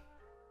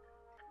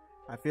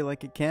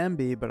it can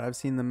be, but I've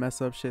seen them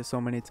mess up shit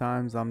so many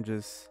times. I'm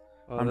just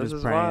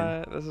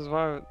praying. This is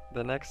why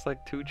the next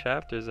like 2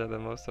 chapters are the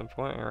most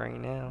important right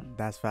now.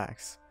 That's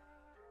facts.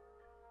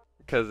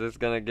 Because it's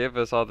gonna give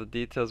us all the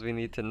details we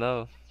need to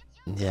know.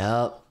 Yep.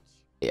 All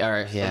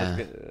right. Yeah.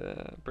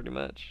 Pretty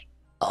much.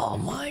 Oh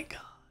my god.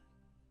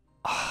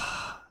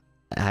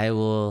 I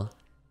will.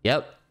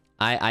 Yep.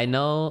 I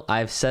know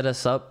I've set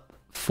us up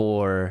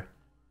for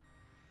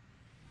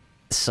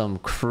some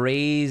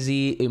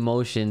crazy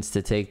emotions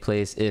to take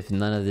place if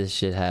none of this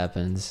shit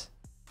happens.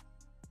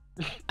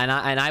 And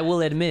I will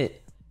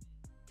admit,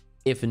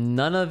 if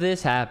none of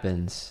this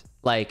happens,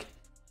 like,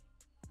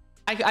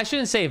 I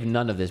shouldn't say if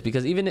none of this,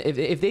 because even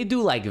if they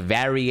do like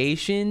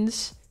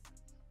variations,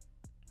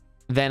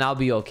 then I'll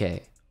be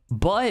okay.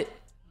 But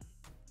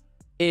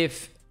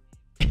if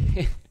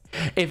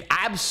if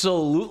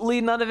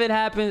absolutely none of it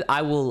happens,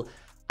 I will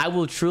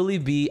truly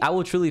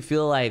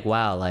feel like,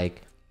 wow,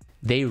 like,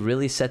 they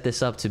really set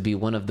this up to be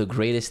one of the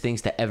greatest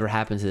things to ever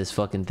happen to this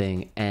fucking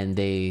thing, and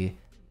they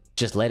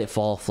just let it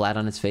fall flat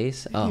on its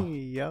face. Oh,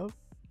 yep.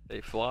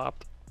 They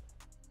flopped.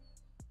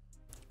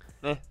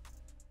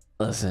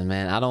 Listen,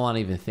 man, I don't want to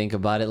even think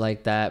about it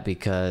like that,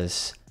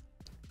 because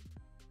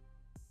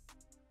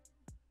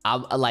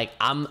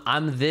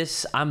I'm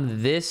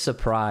this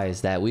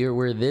surprised that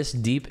we're this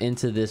deep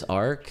into this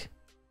arc,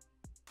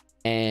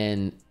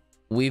 and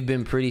we've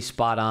been pretty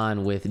spot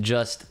on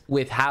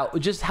with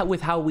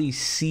how we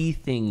see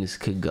things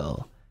could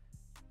go,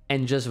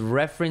 and just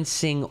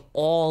referencing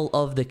all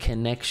of the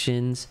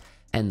connections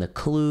and the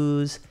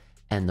clues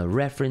and the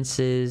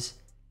references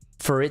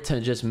for it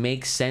to just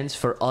make sense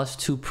for us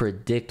to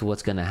predict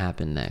what's gonna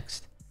happen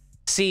next.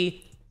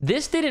 See,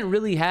 this didn't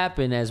really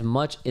happen as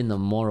much in the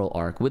moral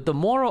arc. With the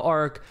moral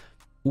arc,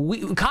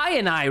 Kai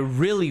and I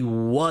really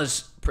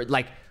was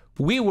like,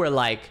 we were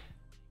like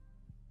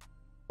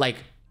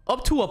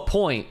up to a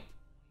point,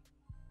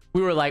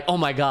 we were like, oh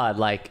my God,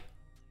 like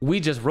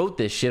we just wrote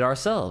this shit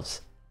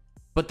ourselves.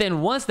 But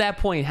then once that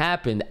point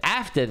happened,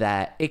 after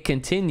that, it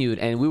continued,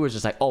 and we were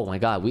just like, oh my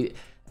God, we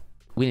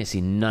didn't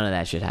see none of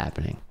that shit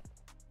happening.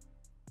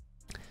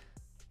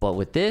 But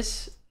with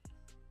this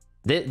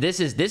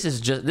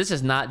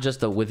is not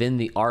just a within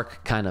the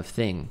arc kind of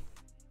thing.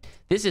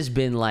 This has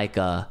been like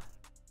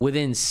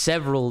within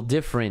several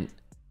different,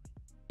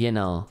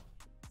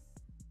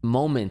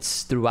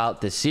 moments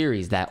throughout the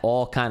series that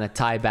all kind of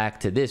tie back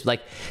to this.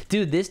 Like,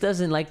 dude, this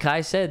doesn't, like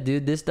Kai said,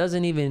 dude, the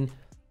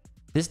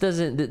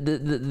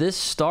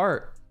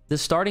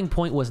starting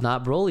point was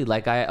not Broly,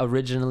 like I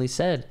originally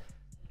said.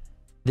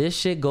 This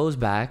shit goes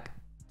back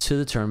to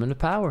the Tournament of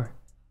Power.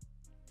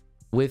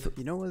 With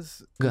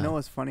what's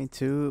funny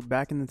too,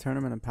 back in the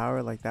Tournament of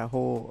Power, like that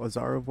whole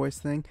Ozaru voice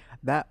thing,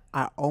 that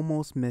I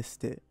almost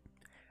missed it.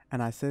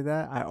 And I say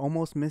that I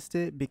almost missed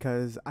it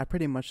because I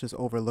pretty much just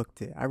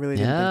overlooked it. I really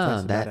didn't think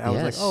twice about it. I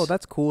was like, oh,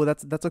 that's cool.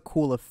 That's a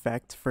cool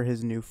effect for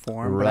his new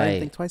form. Right. But I didn't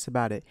think twice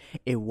about it.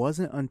 It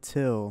wasn't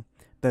until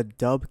the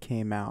dub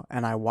came out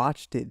and I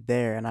watched it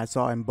there and I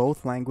saw in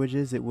both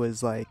languages it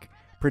was like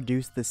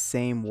produced the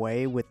same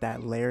way with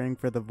that layering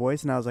for the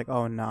voice, and I was like,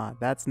 oh nah,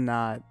 that's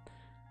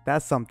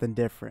something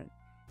different,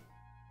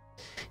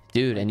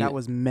 dude. Like, and that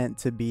was meant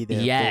to be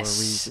there. Yes,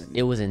 for a reason.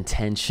 It was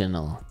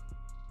intentional.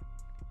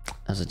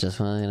 That's just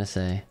what I was gonna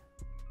say,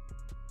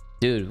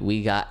 dude.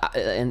 We got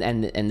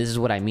and this is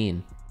what I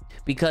mean,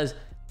 because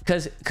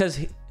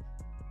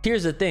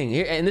here's the thing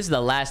here, and this is the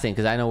last thing,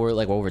 because I know we're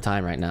like over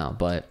time right now,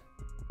 but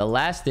the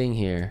last thing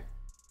here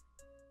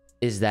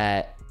is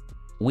that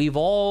we've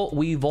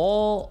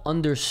all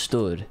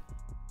understood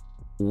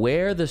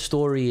where the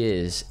story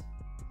is,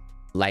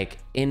 like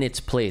in its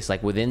place,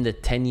 like within the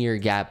 10-year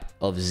gap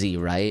of Z,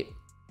 right?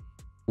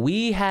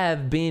 We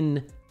have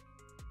been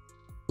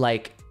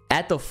like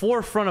at the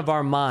forefront of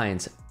our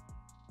minds,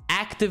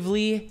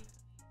 actively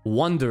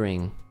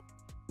wondering,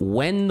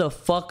 when the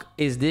fuck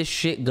is this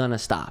shit gonna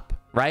stop,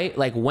 right?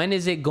 Like, when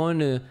is it going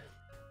to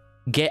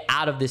get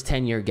out of this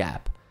 10-year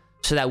gap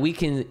so that we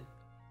can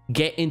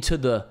get into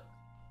the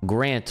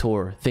Grand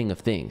Tour thing of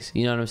things?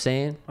 You know what I'm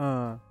saying?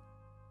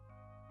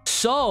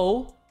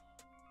 So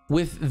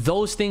with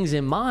those things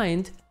in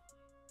mind,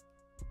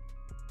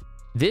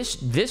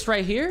 this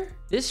right here,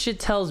 this shit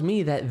tells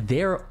me that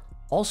they're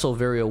also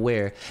very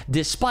aware,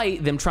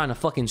 despite them trying to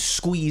fucking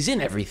squeeze in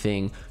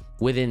everything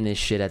within this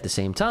shit at the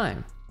same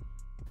time.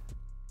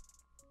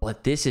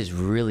 But this is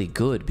really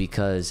good,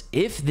 because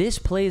if this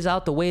plays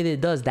out the way that it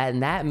does,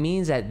 that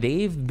means that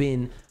they've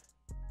been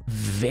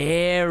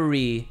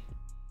very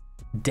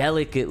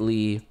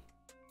delicately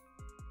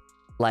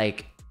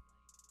like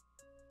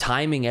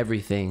timing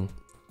everything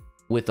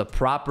with a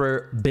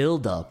proper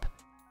build up,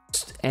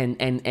 and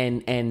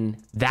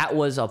that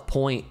was a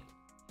point,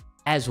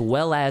 as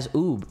well as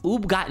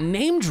Oob got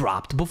name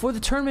dropped before the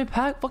tournament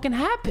fucking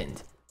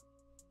happened.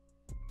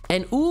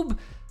 And Oob,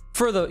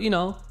 for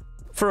the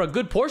for a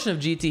good portion of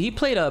GT, he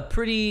played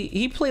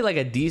like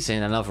a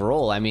decent enough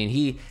role. I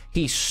mean,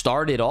 he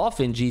started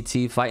off in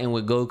GT fighting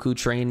with Goku,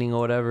 training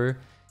or whatever,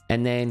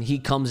 and then he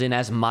comes in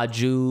as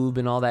Majub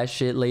and all that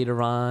shit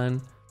later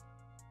on.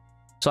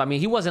 So I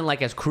mean, he wasn't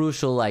like as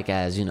crucial like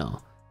as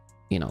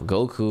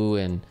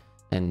Goku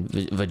and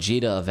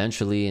Vegeta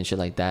eventually and shit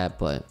like that.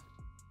 But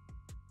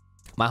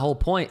my whole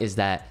point is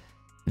that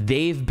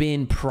they've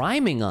been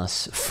priming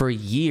us for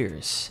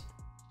years,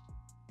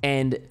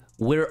 and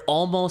we're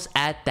almost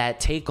at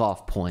that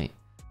takeoff point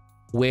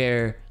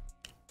where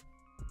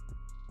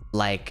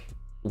like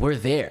we're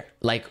there,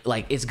 like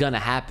it's gonna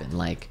happen,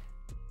 like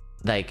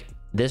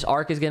this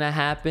arc is gonna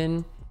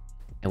happen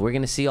and we're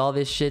gonna see all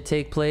this shit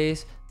take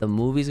place. The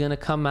movie's gonna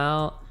come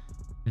out.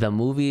 The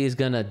movie is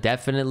gonna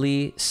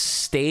definitely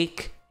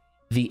stake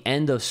the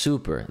end of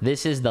Super.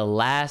 This is the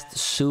last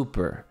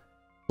Super,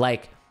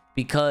 like,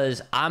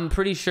 because I'm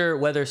pretty sure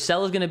whether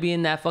Cell is gonna be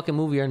in that fucking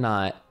movie or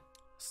not,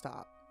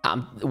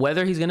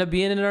 whether he's gonna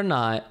be in it or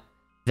not,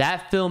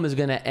 that film is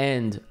gonna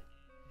end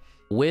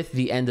with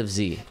the end of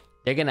Z.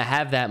 They're gonna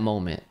have that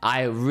moment.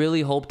 I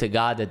really hope to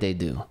God that they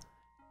do,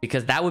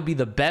 because that would be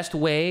the best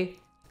way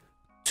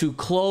to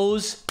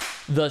close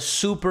the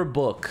Super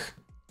book,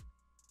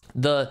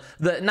 the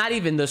not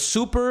even the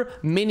Super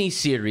mini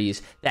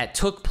series that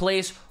took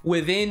place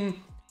within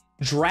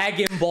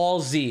Dragon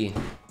Ball Z,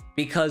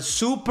 because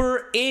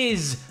Super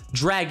is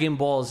Dragon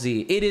Ball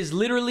Z. It is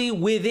literally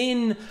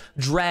within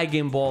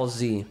Dragon Ball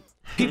Z.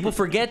 People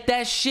forget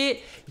that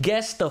shit.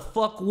 Guess the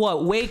fuck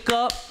what? Wake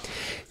up.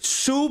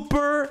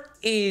 Super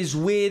is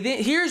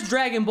within. Here's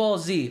Dragon Ball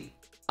Z.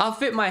 I'll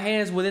fit my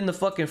hands within the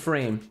fucking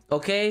frame.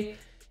 Okay?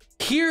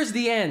 Here's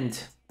the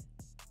end.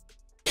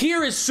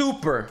 Here is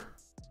Super.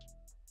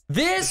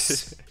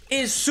 This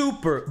is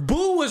Super.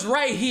 Boo was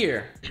right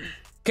here.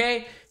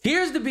 Okay?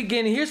 Here's the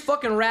beginning. Here's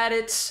fucking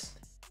Raditz.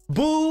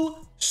 Boo,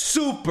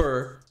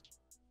 Super,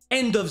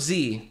 end of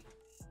Z.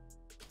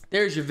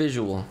 There's your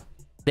visual.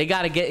 They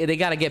gotta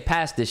get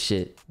past this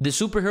shit. The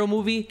superhero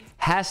movie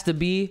has to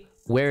be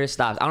where it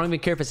stops. I don't even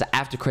care if it's an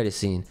after credit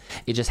scene.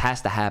 It just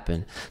has to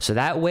happen. So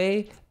that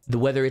way,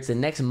 whether it's the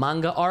next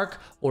manga arc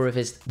or if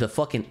it's the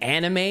fucking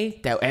anime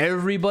that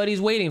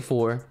everybody's waiting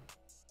for,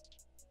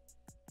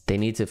 they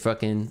need to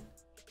fucking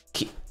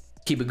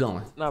keep it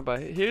going. Nah, but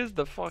here's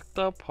the fucked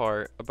up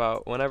part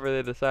about whenever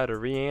they decide to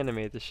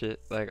reanimate the shit.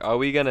 Like, are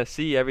we gonna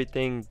see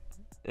everything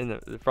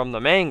from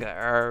the manga,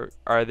 or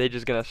are they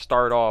just gonna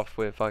start off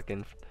with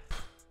fucking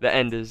the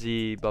end of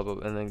Z, blah blah,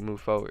 and then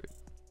move forward?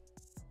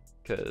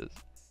 Cause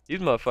these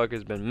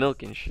motherfuckers been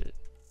milking shit.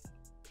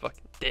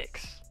 Fucking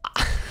dicks.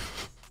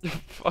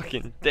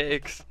 Fucking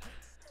dicks.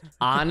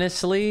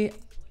 Honestly,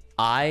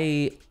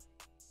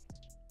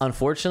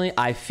 unfortunately,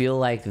 I feel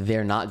like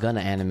they're not gonna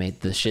animate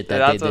the shit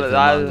that they did for the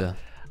manga.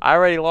 I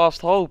already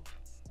lost hope.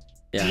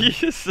 Yeah.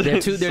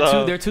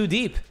 They're too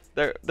deep.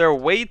 They're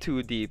way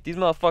too deep. These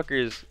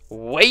motherfuckers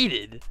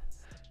waited.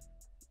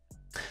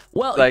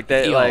 Well, like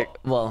they like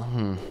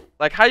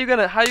how you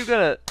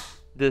gonna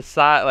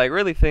decide? Like,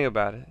 really think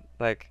about it.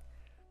 Like,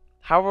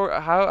 how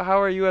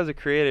are you as a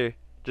creator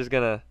just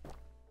gonna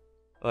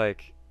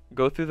like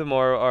go through the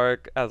Moro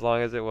arc as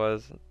long as it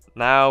was?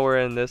 Now we're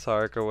in this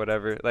arc or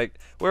whatever. Like,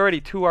 we're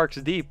already 2 arcs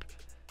deep.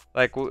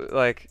 Like you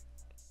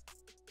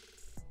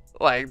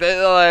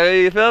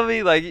feel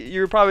me? Like,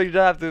 you're probably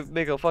gonna have to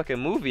make a fucking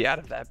movie out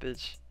of that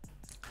bitch.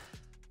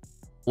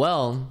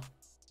 Well,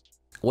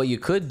 what you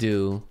could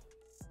do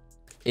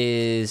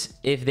is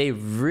if they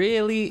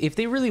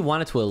really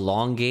wanted to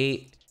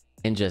elongate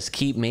and just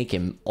keep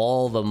making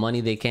all the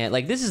money they can.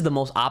 Like, this is the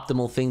most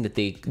optimal thing that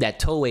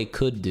Toei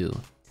could do.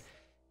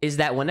 Is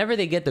that whenever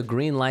they get the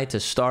green light to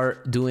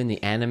start doing the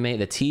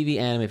TV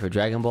anime for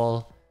Dragon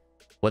Ball,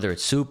 whether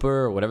it's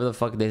Super or whatever the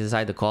fuck they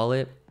decide to call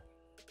it,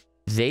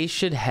 they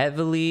should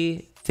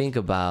heavily think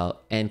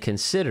about and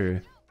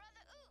consider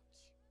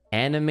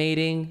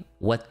animating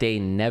what they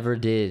never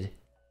did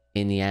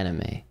in the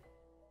anime.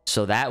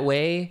 So that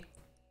way,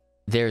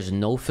 there's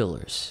no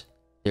fillers.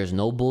 There's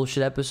no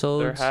bullshit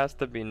episodes. There has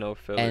to be no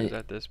fillers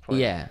at this point.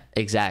 Yeah,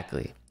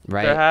 exactly.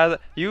 Right. There has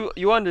you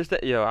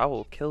understand? Yo, I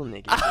will kill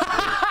niggas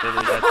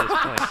at this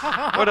point.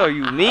 What do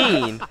you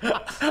mean?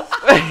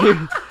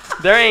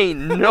 There ain't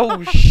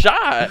no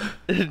shot.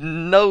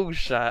 No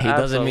shot. He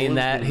doesn't mean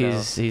that.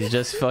 He's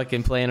just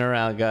fucking playing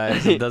around,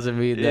 guys. It doesn't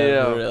mean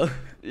that for real.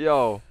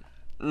 Yo,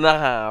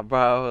 nah,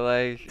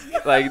 bro.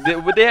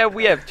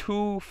 We have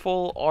 2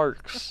 full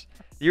arcs.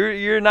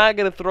 You're not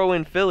gonna throw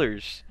in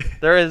fillers.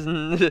 There is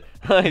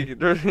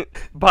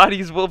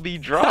bodies will be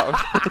dropped.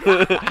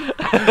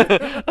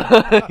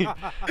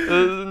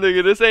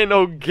 Nigga, this ain't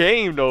no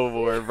game no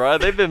more, bro.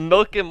 They've been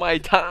milking my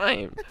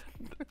time.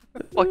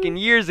 Fucking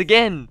years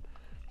again.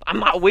 I'm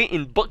not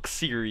waiting book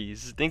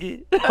series,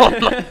 nigga.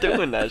 I'm not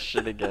doing that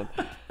shit again.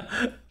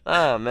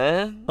 Ah,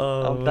 man.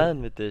 I'm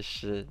done with this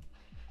shit.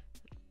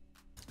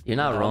 You're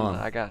not wrong.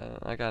 I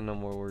got no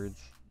more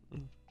words.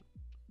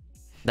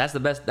 That's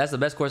the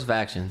best course of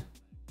action.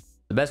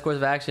 The best course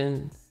of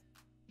action,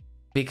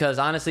 because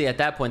honestly, at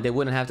that point, they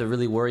wouldn't have to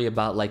really worry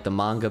about like the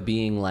manga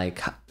being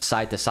like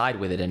side to side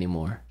with it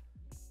anymore.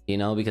 You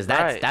know, because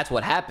that's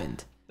what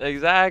happened.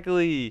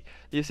 Exactly.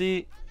 You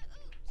see.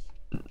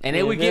 And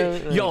it would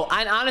get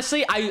and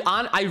honestly,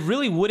 I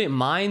really wouldn't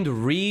mind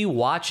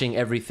re-watching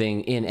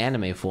everything in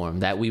anime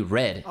form that we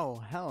read. Oh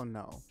hell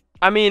no.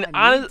 I mean,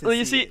 honestly,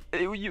 you see,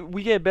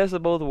 we get best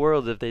of both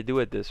worlds if they do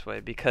it this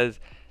way, because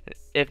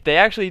if they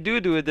actually do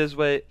it this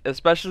way,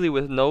 especially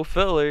with no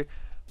filler,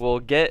 we'll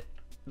get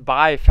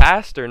by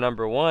faster,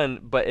 number one,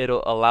 but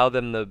it'll allow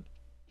them to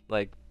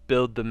like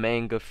build the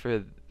manga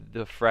for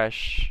the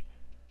fresh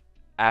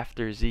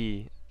after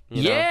Z.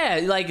 You know?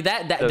 Yeah, like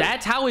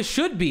that's how it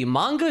should be.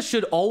 Manga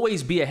should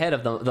always be ahead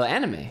of the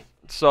anime.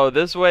 So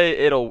this way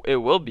it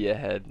will be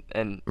ahead,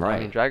 and right. I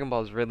mean, Dragon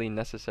Ball is really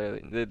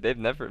necessarily they've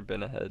never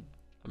been ahead.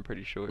 I'm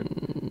pretty sure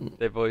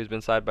they've always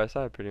been side by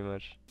side, pretty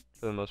much,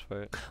 for the most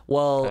part.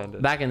 Well, kinda.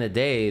 Back in the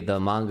day, the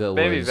manga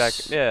was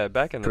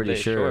back in the day,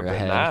 sure,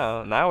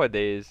 but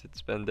nowadays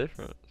it's been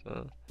different.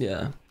 So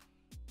yeah.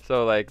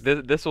 So like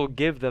this will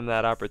give them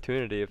that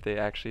opportunity if they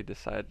actually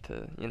decide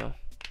to, you know,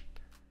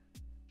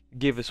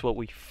 give us what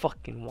we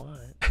fucking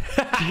want.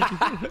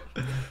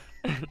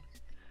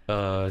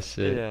 Oh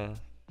shit. Yeah.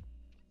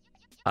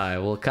 All right,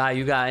 well, Kai,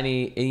 you got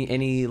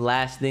any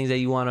last things that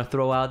you want to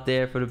throw out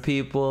there for the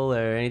people,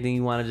 or anything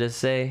you want to just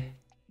say?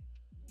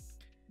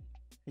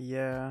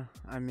 Yeah,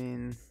 I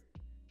mean,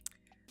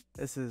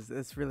 it's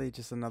really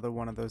just another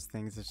one of those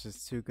things that's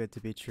just too good to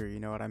be true.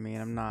 You know what I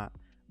mean? I'm not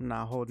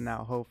holding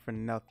out hope for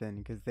nothing,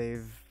 because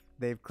they've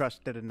they've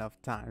crushed it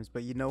enough times.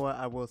 But you know what?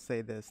 I will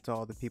say this to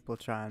all the people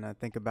trying to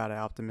think about it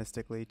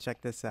optimistically.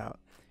 Check this out.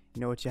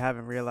 You know what you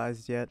haven't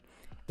realized yet?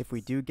 If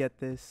we do get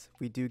this,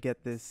 you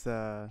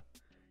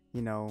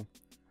know,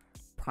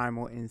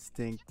 Primal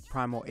Instinct,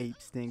 Primal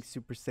Instinct,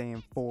 Super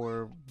Saiyan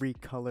 4,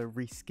 recolor,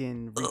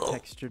 reskin,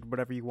 retextured,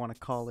 whatever you want to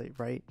call it,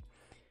 right?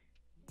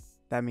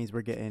 That means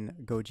we're getting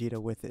Gogeta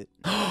with it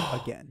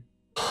again.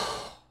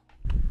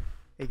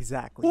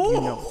 Exactly.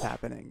 You know what's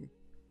happening.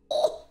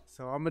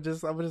 So I'm gonna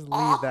just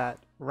leave that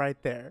right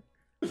there.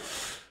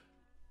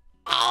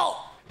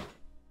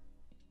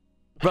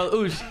 Brother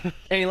Uchi,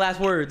 any last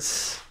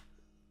words?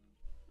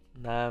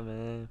 Nah,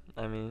 man.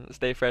 I mean,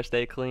 stay fresh,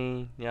 stay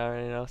clean. You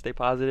already know, stay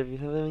positive. You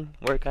know what I mean?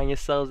 Work on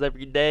yourselves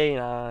every day.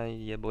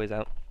 Yeah, boys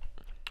out.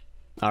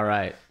 All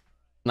right.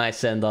 Nice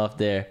send off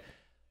there.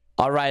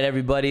 All right,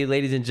 everybody,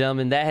 ladies and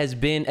gentlemen, that has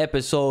been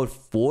episode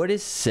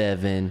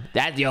 47.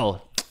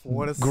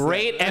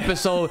 Great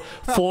episode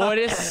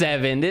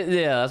 47.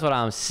 Yeah, that's what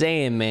I'm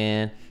saying,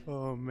 man.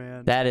 Oh,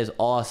 man. That is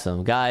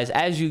awesome. Guys,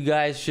 as you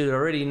guys should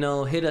already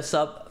know, hit us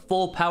up,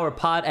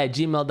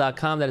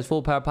 fullpowerpod@gmail.com. That is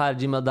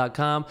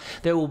fullpowerpod@gmail.com.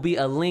 There will be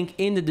a link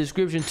in the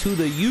description to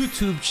the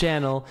YouTube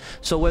channel.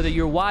 So whether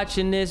you're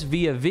watching this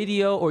via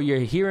video or you're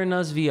hearing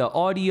us via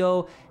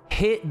audio,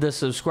 hit the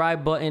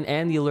subscribe button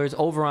and the alerts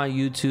over on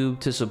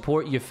YouTube to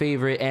support your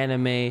favorite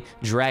anime,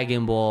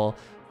 Dragon Ball,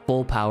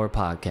 Full Power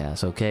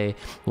Podcast. Okay,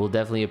 we'll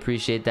definitely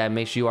appreciate that.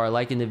 Make sure you are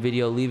liking the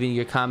video, leaving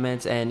your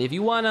comments, and if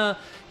you want to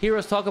hear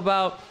us talk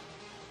about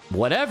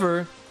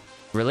whatever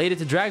related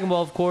to Dragon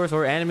Ball, of course,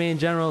 or anime in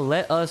general,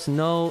 let us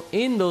know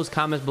in those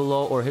comments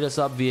below, or hit us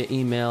up via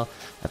email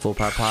at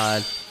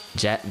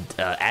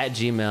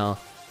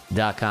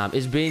fullpowerpod@gmail.com.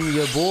 It's been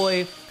your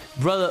boy,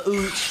 Brother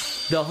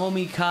Uch, the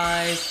homie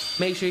Kai.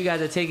 Make sure you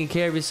guys are taking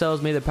care of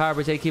yourselves. May the power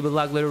protect, keep it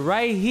locked, little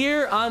right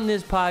here on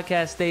this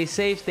podcast. Stay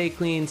safe, stay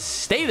clean,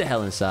 stay the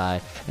hell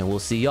inside, and we'll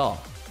see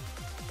y'all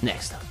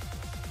next time.